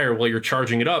Divine Ire, while you're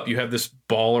charging it up, you have this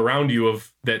ball around you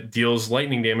that deals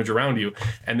lightning damage around you,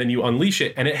 and then you unleash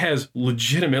it, and it has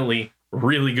legitimately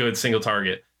really good single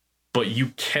target, but you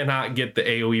cannot get the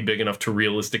AoE big enough to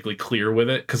realistically clear with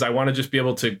it, because I want to just be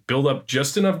able to build up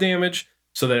just enough damage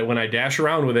so that when I dash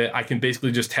around with it, I can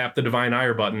basically just tap the Divine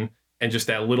Ire button and just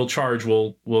that little charge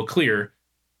will clear,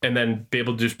 and then be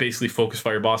able to just basically focus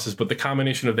fire bosses. But the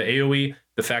combination of the AoE,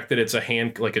 the fact that it's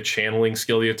like a channeling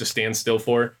skill you have to stand still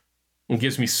for, it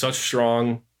gives me such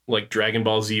strong like Dragon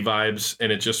Ball Z vibes,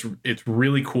 and it's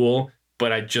really cool,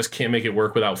 but I just can't make it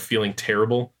work without feeling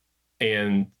terrible.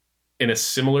 And in a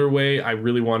similar way, I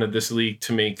really wanted this league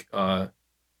to make a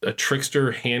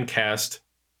Trickster hand cast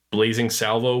Blazing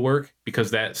Salvo work,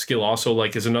 because that skill also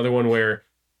like is another one where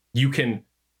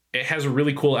it has a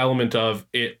really cool element of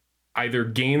it either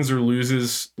gains or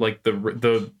loses, like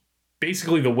the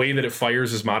basically the way that it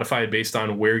fires is modified based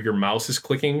on where your mouse is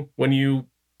clicking when you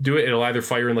do it. It'll either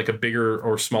fire in like a bigger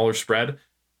or smaller spread.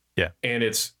 Yeah. And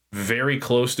it's very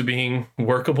close to being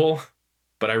workable,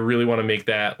 but I really want to make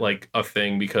that like a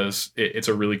thing, because it's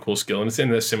a really cool skill. And it's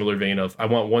in the similar vein of, I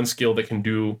want one skill that can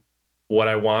do what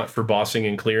I want for bossing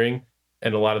and clearing.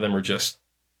 And a lot of them are just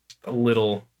a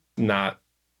little not,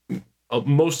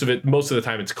 most of the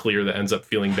time it's clear that ends up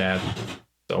feeling bad.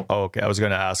 So okay, I was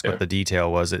going to ask what the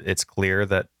detail was. It's clear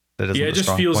that isn't. Yeah, it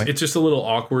just feels point. It's just a little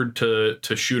awkward to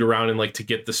shoot around and like to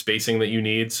get the spacing that you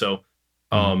need. So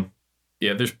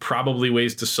yeah, there's probably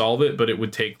ways to solve it, but it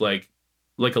would take like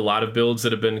a lot of builds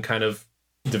that have been kind of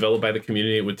developed by the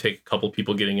community. It would take a couple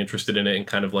people getting interested in it and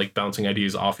kind of like bouncing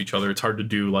ideas off each other. It's hard to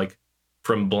do like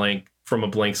from a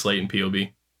blank slate in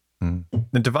POB.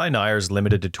 The Divine Ire is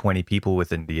limited to 20 people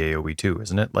within the AoE too,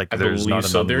 isn't it? Like, there's not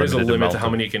so. There is a limit to how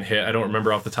many you can hit. I don't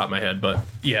remember off the top of my head, but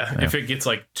yeah, if it gets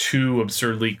like too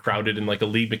absurdly crowded in like a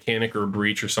lead mechanic or a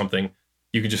breach or something,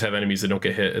 you can just have enemies that don't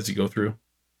get hit as you go through.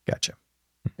 Gotcha.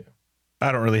 Yeah.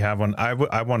 I don't really have one.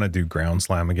 I want to do Ground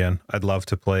Slam again. I'd love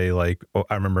to play like,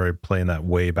 I remember playing that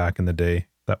way back in the day.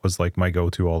 That was like my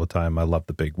go-to all the time. I love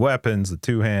the big weapons, the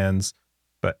two hands,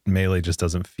 but melee just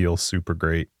doesn't feel super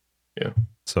great. Yeah.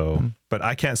 So, but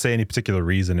I can't say any particular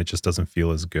reason. It just doesn't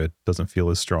feel as good. Doesn't feel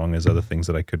as strong as other things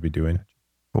that I could be doing.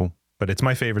 Cool. But it's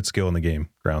my favorite skill in the game.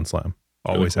 Ground Slam.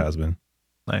 Always really cool. has been.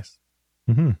 Nice.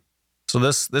 Mm-hmm. So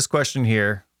this question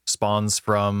here spawns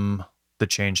from the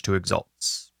change to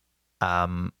Exalts.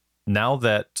 Now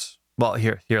that, well,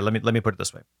 here, let me put it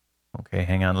this way. Okay,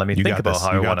 hang on. Let me think about how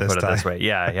I want to put it this way.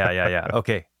 Yeah.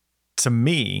 Okay. To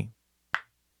me,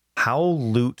 how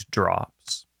loot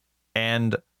drops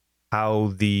and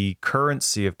how the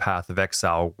currency of Path of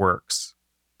Exile works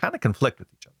kind of conflict with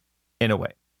each other in a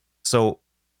way. So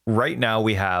right now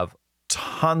we have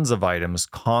tons of items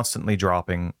constantly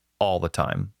dropping all the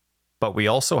time, but we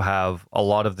also have a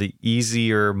lot of the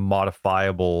easier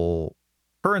modifiable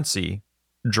currency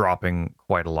dropping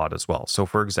quite a lot as well. So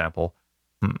for example,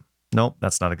 nope,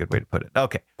 that's not a good way to put it.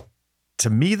 Okay. To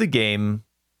me, the game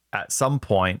at some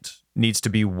point needs to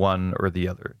be one or the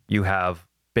other. You have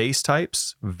base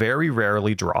types very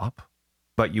rarely drop,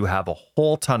 but you have a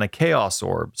whole ton of chaos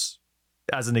orbs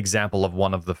as an example of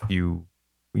one of the few,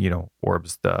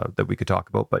 orbs that we could talk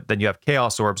about. But then you have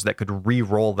chaos orbs that could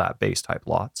re-roll that base type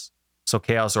lots. So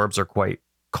chaos orbs are quite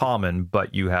common,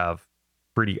 but you have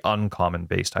pretty uncommon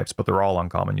base types, but they're all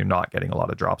uncommon. You're not getting a lot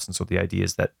of drops. And so the idea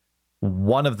is that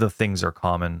one of the things are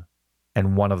common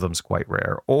and one of them's quite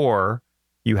rare. Or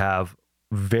you have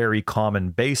very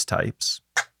common base types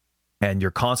and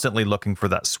you're constantly looking for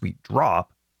that sweet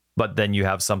drop, but then you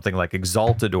have something like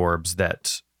exalted orbs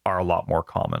that are a lot more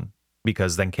common,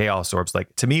 because then chaos orbs,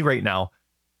 like to me right now,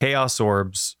 chaos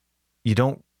orbs,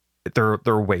 they're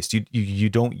a waste. You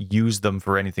don't use them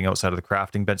for anything outside of the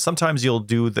crafting bench. Sometimes you'll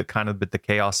do the kind of bit the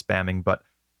chaos spamming, but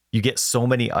you get so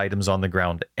many items on the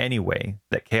ground anyway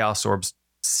that chaos orbs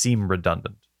seem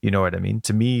redundant. You know what I mean?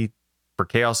 To me, for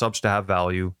Chaos Orbs to have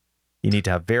value, you need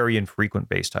to have very infrequent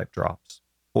base type drops.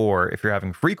 Or if you're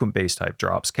having frequent base type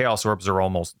drops, Chaos Orbs are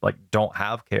almost like don't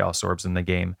have Chaos Orbs in the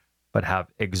game, but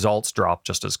have Exalts drop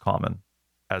just as common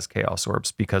as Chaos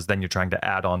Orbs, because then you're trying to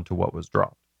add on to what was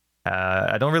dropped.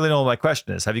 I don't really know what my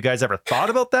question is. Have you guys ever thought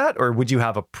about that? Or would you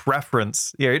have a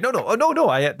preference? Yeah, no.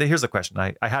 Here's the question.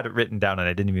 I had it written down and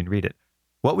I didn't even read it.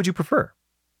 What would you prefer?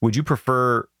 Would you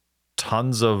prefer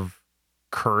tons of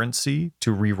currency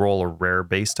to reroll a rare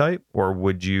base type? Or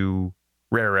would you,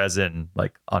 rare as in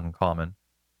like uncommon,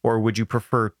 or would you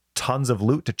prefer tons of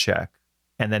loot to check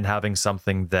and then having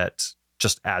something that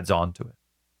just adds on to it?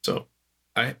 So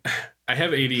I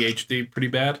have ADHD pretty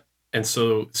bad. And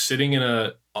so sitting in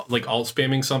a, like alt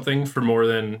spamming something for more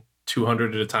than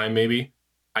 200 at a time, maybe,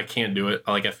 I can't do it.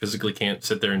 I physically can't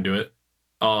sit there and do it.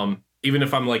 Even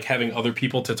if I'm like having other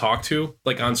people to talk to,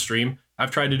 like on stream,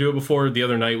 I've tried to do it before. The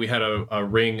other night we had a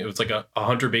ring. It was like a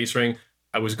hunter base ring.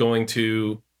 I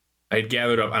had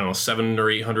gathered up, 700 or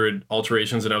 800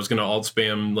 alterations, and I was going to alt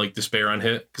spam like Despair on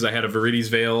hit because I had a Viridi's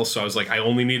Veil. So I was like, I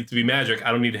only need it to be magic.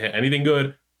 I don't need to hit anything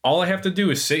good. All I have to do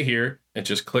is sit here and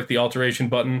just click the alteration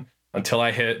button until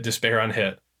I hit Despair on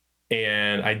hit.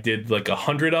 And I did like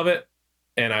 100 of it.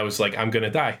 And I was like, I'm going to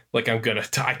die.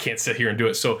 I can't sit here and do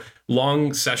it. So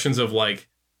long sessions of like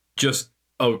just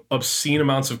obscene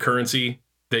amounts of currency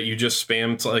that you just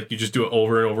spam. So like you just do it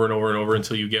over and over and over and over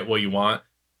until you get what you want.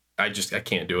 I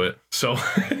can't do it. So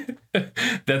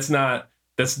that's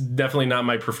definitely not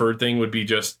my preferred thing. Would be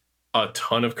just a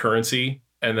ton of currency.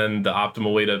 And then the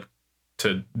optimal way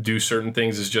to do certain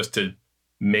things is just to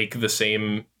make the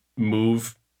same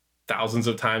move thousands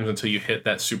of times until you hit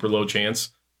that super low chance.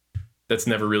 That's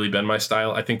never really been my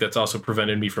style. I think that's also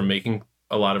prevented me from making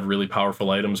a lot of really powerful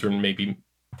items, or maybe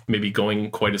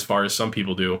going quite as far as some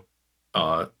people do,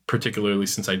 particularly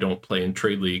since I don't play in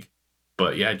Trade League.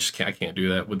 But yeah, I can't do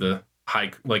that with the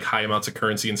high amounts of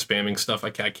currency and spamming stuff. I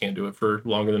can't do it for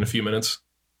longer than a few minutes.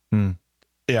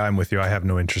 Yeah, I'm with you. I have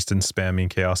no interest in spamming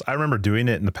chaos. I remember doing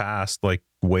it in the past, like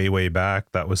way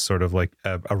back. That was sort of like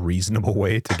a reasonable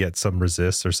way to get some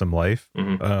resist or some life.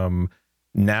 Mm-hmm.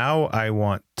 Now I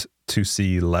want to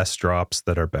see less drops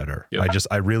that are better. Yep.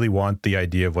 I really want the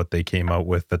idea of what they came out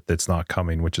with that's not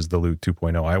coming, which is the loot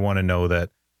 2.0. I want to know that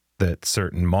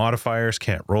certain modifiers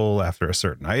can't roll after a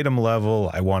certain item level.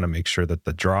 I want to make sure that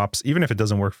the drops, even if it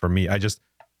doesn't work for me,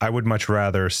 I would much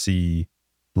rather see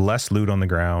less loot on the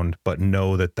ground, but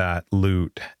know that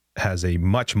loot has a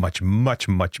much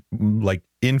like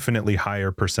infinitely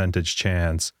higher percentage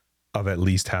chance of at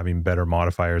least having better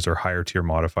modifiers or higher tier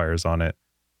modifiers on it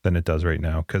than it does right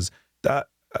now. Because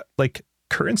like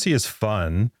currency is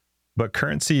fun, but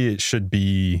currency should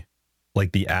be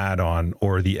like the add-on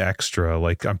or the extra.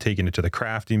 Like I'm taking it to the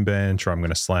crafting bench, or I'm going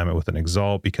to slam it with an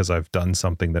exalt because I've done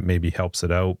something that maybe helps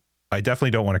it out. I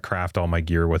definitely don't want to craft all my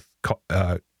gear with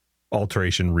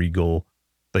alteration regal.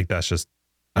 Like that's just,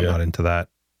 I'm not into that.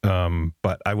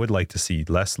 But I would like to see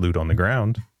less loot on the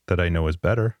ground that I know is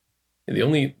better. The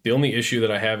only issue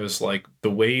that I have is like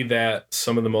the way that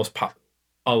some of the most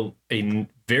a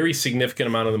very significant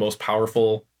amount of the most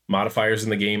powerful modifiers in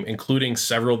the game, including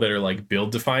several that are like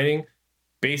build defining,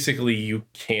 basically you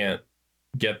can't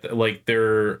get like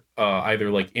they're either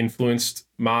like influenced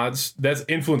mods.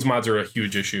 Influence mods are a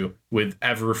huge issue with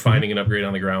ever finding an upgrade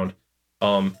on the ground.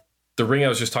 The ring I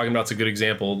was just talking about is a good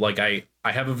example. Like I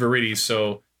have a Viridi's,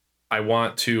 so I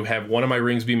want to have one of my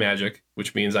rings be magic,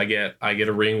 which means I get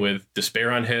a ring with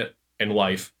Despair on hit and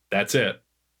life. That's it.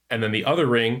 And then the other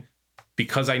ring,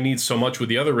 because I need so much with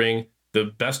the other ring, the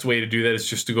best way to do that is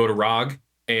just to go to Rog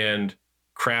and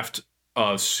craft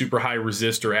a super high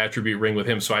resist or attribute ring with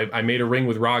him. So I made a ring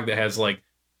with Rog that has like,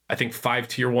 I think 5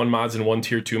 tier 1 mods and 1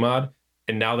 tier 2 mod.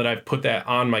 And now that I've put that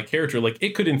on my character, like it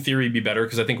could in theory be better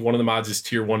because I think one of the mods is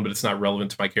tier 1, but it's not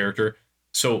relevant to my character.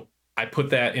 So I put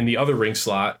that in the other ring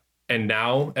slot. And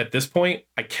now at this point,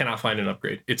 I cannot find an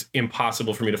upgrade. It's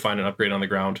impossible for me to find an upgrade on the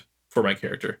ground for my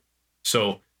character.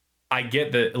 So I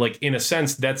get that, like, in a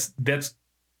sense, that's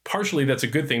partially that's a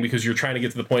good thing because you're trying to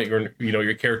get to the point where, you know,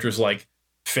 your character's like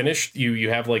finished. You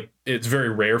have like, it's very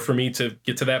rare for me to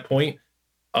get to that point.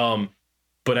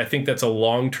 But I think that's a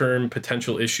long-term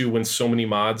potential issue when so many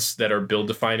mods that are build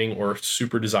defining or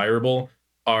super desirable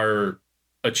are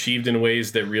achieved in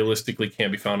ways that realistically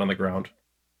can't be found on the ground.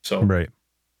 So, right.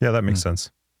 Yeah, that makes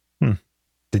sense.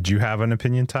 Did you have an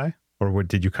opinion, Ty? Or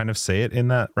did you kind of say it in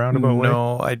that roundabout way?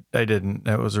 No, I didn't.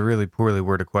 That was a really poorly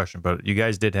worded question, but you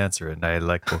guys did answer it, and I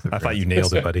like both of you. I thought you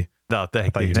nailed it, buddy. No,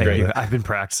 thank you. I've been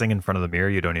practicing in front of the mirror.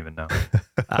 You don't even know.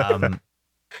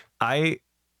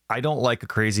 I don't like a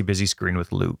crazy busy screen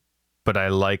with loot. but I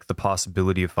like the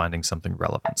possibility of finding something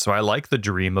relevant. So I like the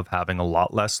dream of having a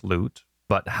lot less loot,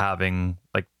 but having,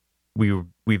 like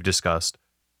we've discussed,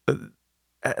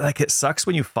 like it sucks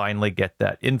when you finally get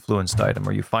that influenced item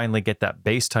or you finally get that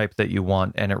base type that you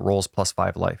want and it rolls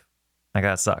 +5 life. Like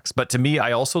that sucks. But to me,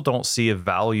 I also don't see a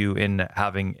value in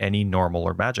having any normal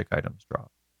or magic items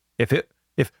drop.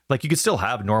 If like you could still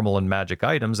have normal and magic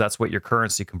items, that's what your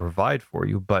currency can provide for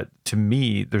you. But to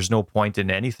me, there's no point in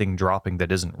anything dropping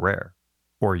that isn't rare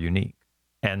or unique.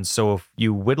 And so if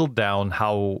you whittle down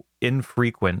how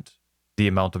infrequent the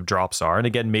amount of drops are, and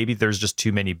again, maybe there's just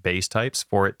too many base types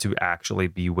for it to actually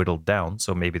be whittled down.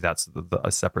 So maybe that's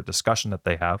a separate discussion that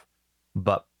they have.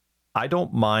 But I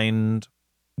don't mind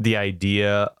the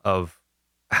idea of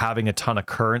having a ton of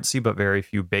currency but very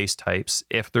few base types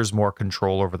if there's more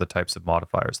control over the types of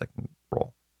modifiers that can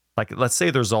roll. Like, let's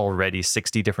say there's already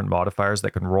 60 different modifiers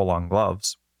that can roll on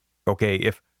gloves. Okay,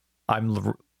 if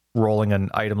I'm rolling an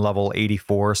item level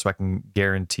 84 so I can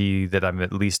guarantee that I'm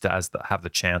at least have the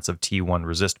chance of T1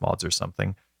 resist mods or something,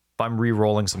 if I'm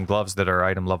re-rolling some gloves that are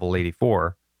item level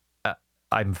 84,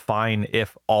 I'm fine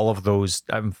if all of those,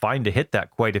 I'm fine to hit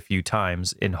that quite a few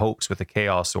times in hopes with a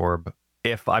Chaos Orb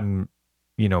if I'm,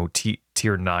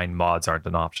 tier 9 mods aren't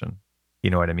an option. You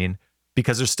know what I mean?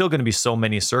 Because there's still going to be so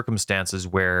many circumstances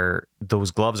where those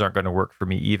gloves aren't going to work for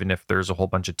me, even if there's a whole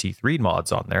bunch of T3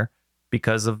 mods on there,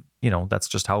 because of, that's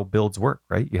just how builds work,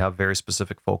 right? You have very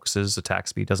specific focuses. Attack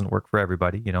speed doesn't work for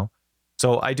everybody,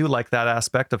 So I do like that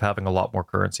aspect of having a lot more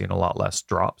currency and a lot less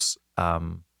drops.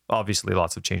 Obviously,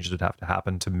 lots of changes would have to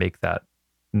happen to make that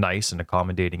nice and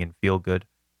accommodating and feel good.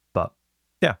 But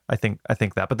yeah, I think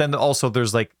that. But then also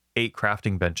there's like 8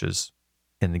 crafting benches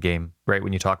in the game, right?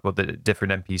 When you talk about the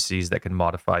different NPCs that can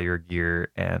modify your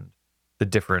gear and the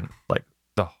different, like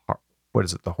the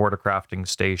horticrafting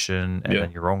station and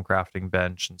then your own crafting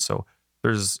bench. And so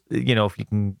there's, if you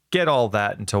can get all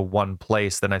that into one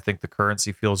place, then I think the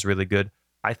currency feels really good.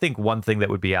 I think one thing that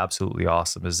would be absolutely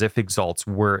awesome is if exalts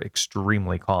were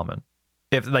extremely common.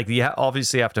 If you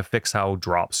obviously have to fix how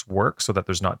drops work so that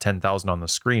there's not 10,000 on the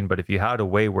screen, but if you had a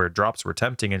way where drops were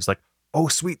tempting and it's like, oh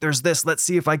sweet, there's this, let's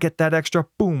see if I get that extra,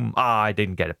 boom, I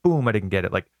didn't get it, boom, I didn't get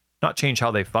it. Like, not change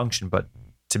how they function, but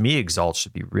to me, exalts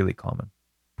should be really common.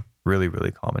 Really,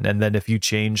 really common. And then if you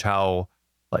change how,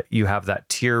 like, you have that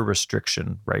tier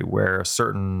restriction, right, where a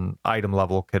certain item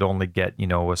level could only get,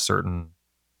 a certain,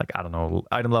 like, I don't know,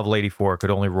 item level 84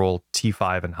 could only roll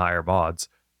T5 and higher mods.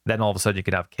 Then all of a sudden you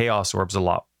could have Chaos Orbs a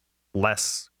lot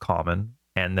less common,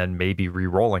 and then maybe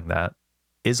re-rolling that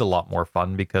is a lot more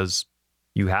fun because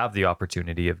you have the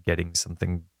opportunity of getting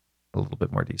something a little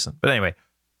bit more decent. But anyway,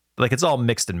 like, it's all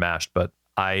mixed and mashed, but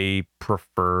I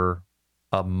prefer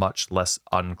a much less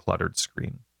uncluttered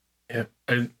screen. Yeah,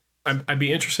 I'd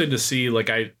be interested to see, like,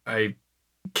 I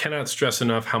cannot stress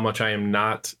enough how much I am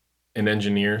not an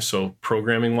engineer. So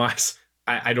programming wise,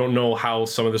 I don't know how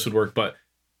some of this would work, but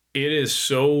it is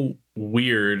so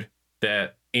weird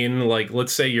that in, like,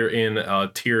 let's say you're in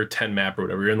a tier 10 map or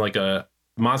whatever, you're in like a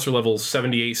monster level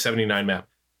 78, 79 map.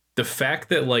 The fact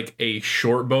that like a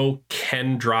short bow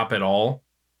can drop at all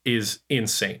is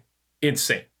insane.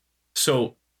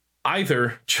 So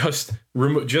either just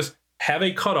have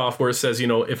a cutoff where it says,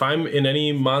 if I'm in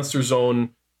any monster zone,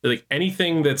 like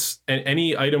anything that's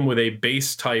any item with a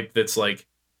base type that's like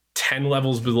 10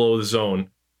 levels below the zone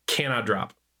cannot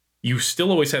drop. You still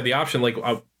always have the option. Like,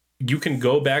 you can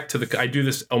go back to I do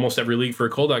this almost every league for a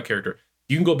Coldot character.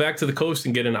 You can go back to the coast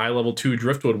and get an eye level 2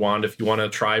 Driftwood wand if you want to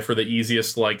try for the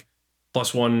easiest, like,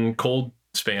 +1 cold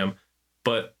spam.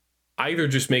 But either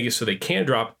just make it so they can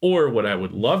drop, or what I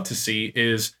would love to see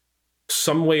is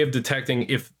some way of detecting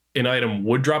if an item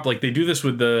would drop. Like, they do this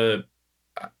with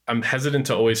I'm hesitant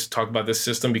to always talk about this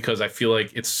system because I feel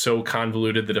like it's so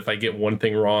convoluted that if I get one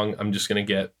thing wrong, I'm just going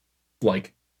to get,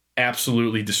 like,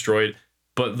 absolutely destroyed.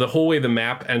 But the whole way the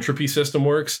map entropy system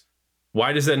works,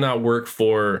 why does that not work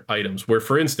for items? Where,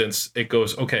 for instance, it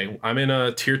goes, okay, I'm in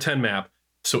a tier 10 map,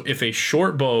 so if a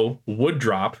short bow would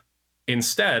drop,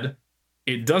 instead,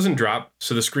 it doesn't drop,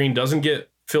 so the screen doesn't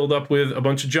get filled up with a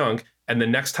bunch of junk, and the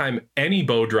next time any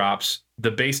bow drops,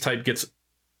 the base type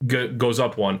goes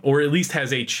up 1, or at least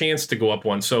has a chance to go up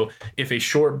 1. So if a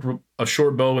short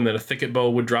bow and then a thicket bow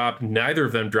would drop, neither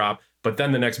of them drop, but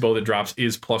then the next bow that drops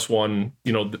is +1,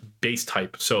 the base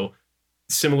type. So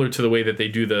similar to the way that they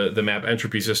do the map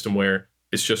entropy system, where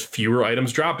it's just fewer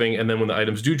items dropping, and then when the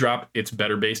items do drop, it's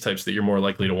better base types that you're more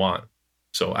likely to want.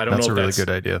 So I don't know if that's a really good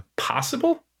idea.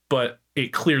 Possible, but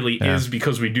it clearly is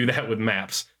because we do that with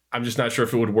maps. I'm just not sure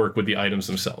if it would work with the items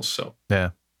themselves. So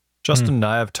yeah, Justin and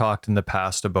I have talked in the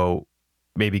past about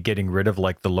maybe getting rid of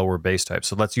like the lower base type.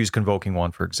 So let's use Convoking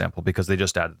one, for example, because they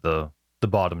just added the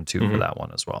bottom two for that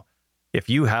one as well. If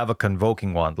you have a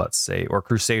Convoking wand, let's say, or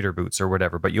Crusader boots or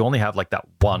whatever, but you only have like that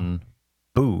one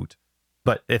boot,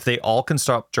 but if they all can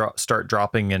start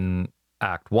dropping in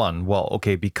Act 1, well,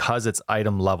 okay, because it's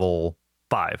item level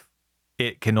 5,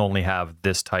 it can only have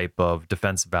this type of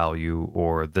defense value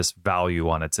or this value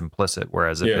on its implicit.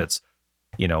 Whereas if it's,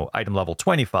 item level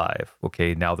 25,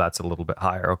 okay, now that's a little bit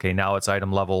higher. Okay, now it's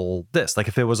item level this. Like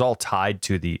if it was all tied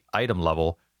to the item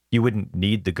level, you wouldn't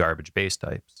need the garbage base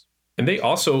types. And they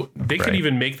could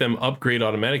even make them upgrade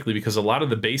automatically, because a lot of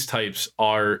the base types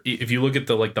are, if you look at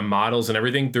the models and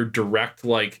everything, they're direct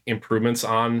like improvements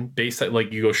on base type.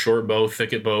 Like you go short bow,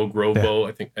 thicket bow, grove bow,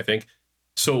 I think.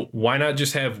 So why not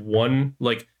just have one,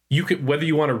 like you could, whether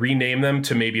you want to rename them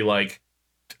to maybe like,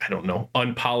 I don't know,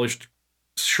 unpolished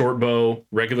short bow,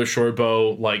 regular short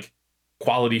bow, like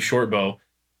quality short bow,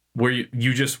 where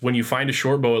you just, when you find a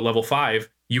short bow at level 5,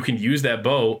 you can use that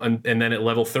bow and then at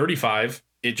level 35,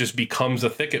 it just becomes a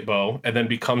thicket bow and then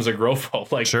becomes a grove bow.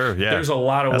 Like there's a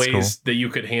lot of ways that you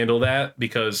could handle that,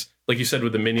 because like you said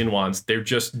with the minion wands, they're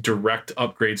just direct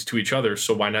upgrades to each other.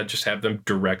 So why not just have them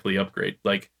directly upgrade?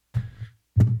 Like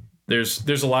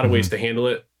there's a lot of ways to handle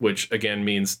it, which again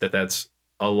means that that's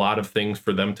a lot of things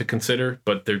for them to consider,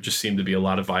 but there just seem to be a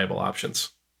lot of viable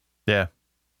options. Yeah.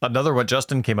 Another one,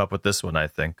 Justin came up with this one, I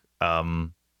think.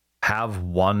 Have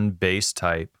one base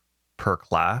type per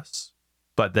class,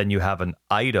 but then you have an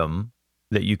item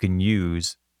that you can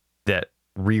use that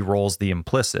re-rolls the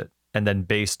implicit. And then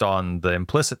based on the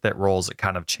implicit that rolls, it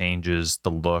kind of changes the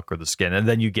look or the skin. And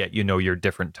then you get, your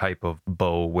different type of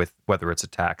bow with whether it's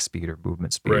attack speed or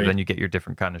movement speed. Right. Then you get your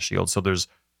different kind of shield. So there's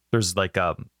like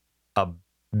a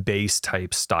base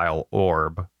type style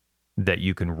orb that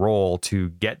you can roll to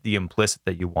get the implicit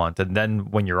that you want. And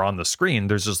then when you're on the screen,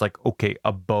 there's just like, okay,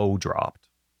 a bow dropped.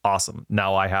 Awesome.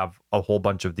 Now I have a whole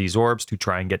bunch of these orbs to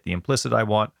try and get the implicit I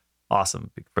want.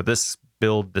 Awesome. For this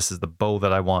build, this is the bow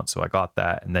that I want. So I got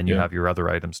that. And then you have your other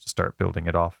items to start building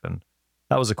it off. And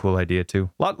that was a cool idea too.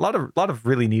 Lot of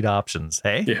really neat options.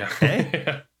 Hey? Yeah.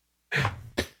 Hey?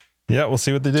 Yeah, we'll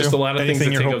see what they do. Just a lot of things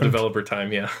that take up developer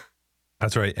time. Yeah.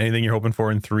 That's right. Anything you're hoping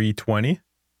for in 3.20?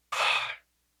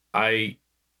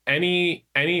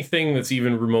 Anything that's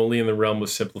even remotely in the realm of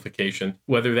simplification,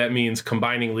 whether that means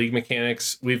combining league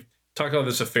mechanics. We've talked about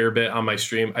this a fair bit on my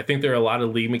stream. I think there are a lot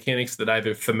of league mechanics that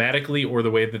either thematically or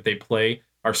the way that they play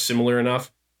are similar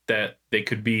enough that they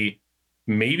could be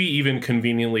maybe even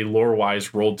conveniently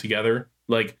lore-wise rolled together.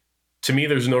 Like, to me,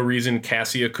 there's no reason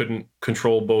Cassia couldn't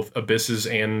control both abysses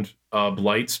and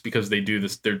blights, because they do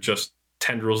this. They're just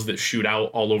tendrils that shoot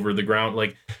out all over the ground.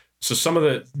 Like, so some of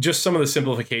the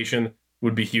simplification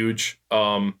would be huge.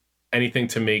 Anything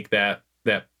to make that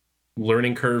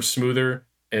learning curve smoother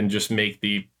and just make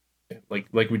the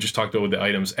like we just talked about with the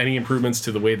items, any improvements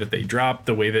to the way that they drop,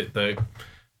 the way that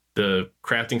the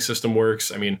crafting system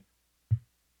works. I mean,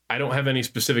 I don't have any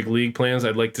specific league plans.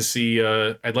 I'd like to see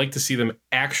them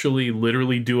actually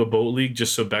literally do a boat league,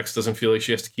 just so Bex doesn't feel like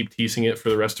she has to keep teasing it for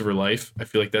the rest of her life. I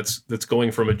feel like that's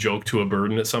going from a joke to a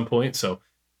burden at some point. So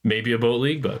maybe a boat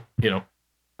league, but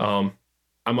I'm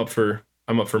up for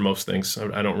most things.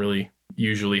 I don't really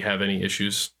usually have any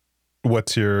issues.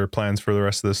 What's your plans for the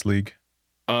rest of this league?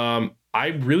 I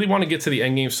really want to get to the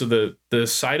end game. So the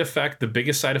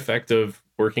biggest side effect of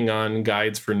working on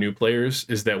guides for new players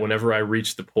is that whenever I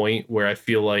reach the point where I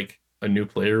feel like a new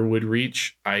player would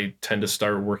reach, I tend to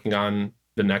start working on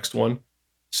the next one.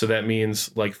 So that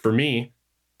means, like, for me,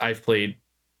 I've played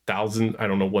thousands, I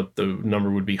don't know what the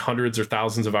number would be, hundreds or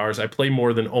thousands of hours. I play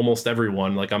more than almost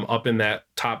everyone. Like, I'm up in that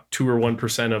top 2 or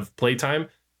 1% of playtime,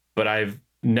 but I've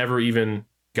never even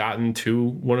gotten to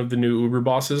one of the new Uber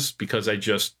bosses because I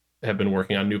just have been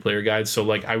working on new player guides. So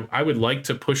like I would like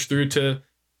to push through to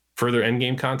further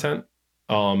endgame content.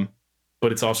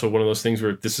 But it's also one of those things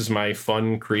where this is my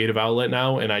fun creative outlet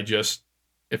now. And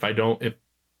if I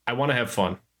want to have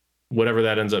fun, whatever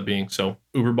that ends up being. So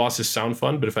Uber bosses sound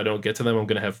fun, but if I don't get to them, I'm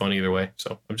going to have fun either way.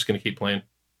 So I'm just going to keep playing.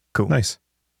 Cool. Nice.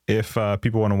 If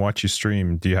people want to watch you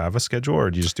stream, do you have a schedule or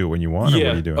do you just do it when you want? Yeah. Or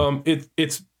what are you doing?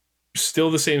 It's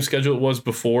still the same schedule it was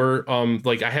before.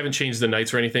 Like, I haven't changed the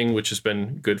nights or anything, which has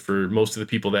been good for most of the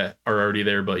people that are already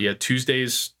there. But yeah,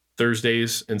 Tuesdays,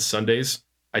 Thursdays, and Sundays,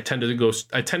 I tend to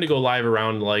go live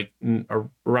around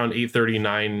around 8:30,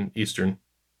 9 Eastern.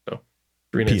 So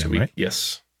 3 nights a week. Right?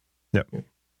 Yes. Yep.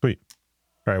 Sweet.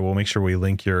 All right. We'll make sure we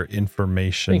link your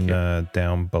information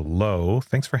down below.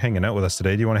 Thanks for hanging out with us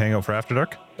today. Do you want to hang out for After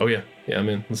Dark? Oh yeah. Yeah, I'm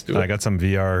in. Let's do it. I got some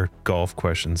VR golf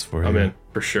questions for you. I'm in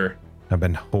for sure. I've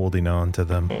been holding on to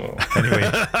them. Anyway,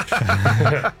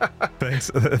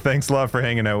 thanks a lot for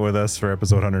hanging out with us for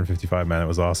episode 155, man. It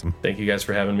was awesome. Thank you guys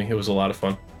for having me. It was a lot of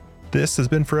fun. This has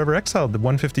been Forever Exiled, the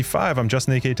 155. I'm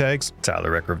Justin AK Tags.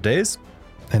 Tyler Record of Days.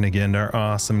 And again, our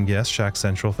awesome guest, Shack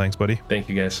Central. Thanks, buddy. Thank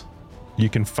you, guys. You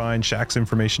can find Shack's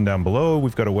information down below.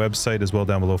 We've got a website as well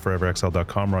down below,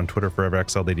 foreverexiled.com. We're on Twitter,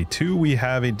 foreverexiled82. We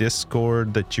have a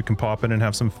Discord that you can pop in and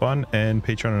have some fun, and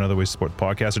Patreon and other ways to support the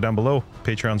podcast are down below.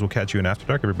 Patreons will catch you in After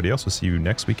Dark. Everybody else will see you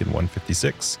next week in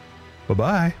 156.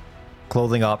 Bye-bye.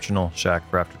 Clothing optional, Shack,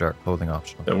 for After Dark. Clothing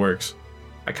optional. That works.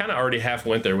 I kind of already half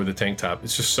went there with the tank top.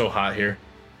 It's just so hot here.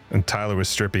 And Tyler was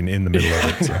stripping in the middle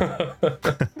of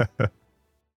it. So.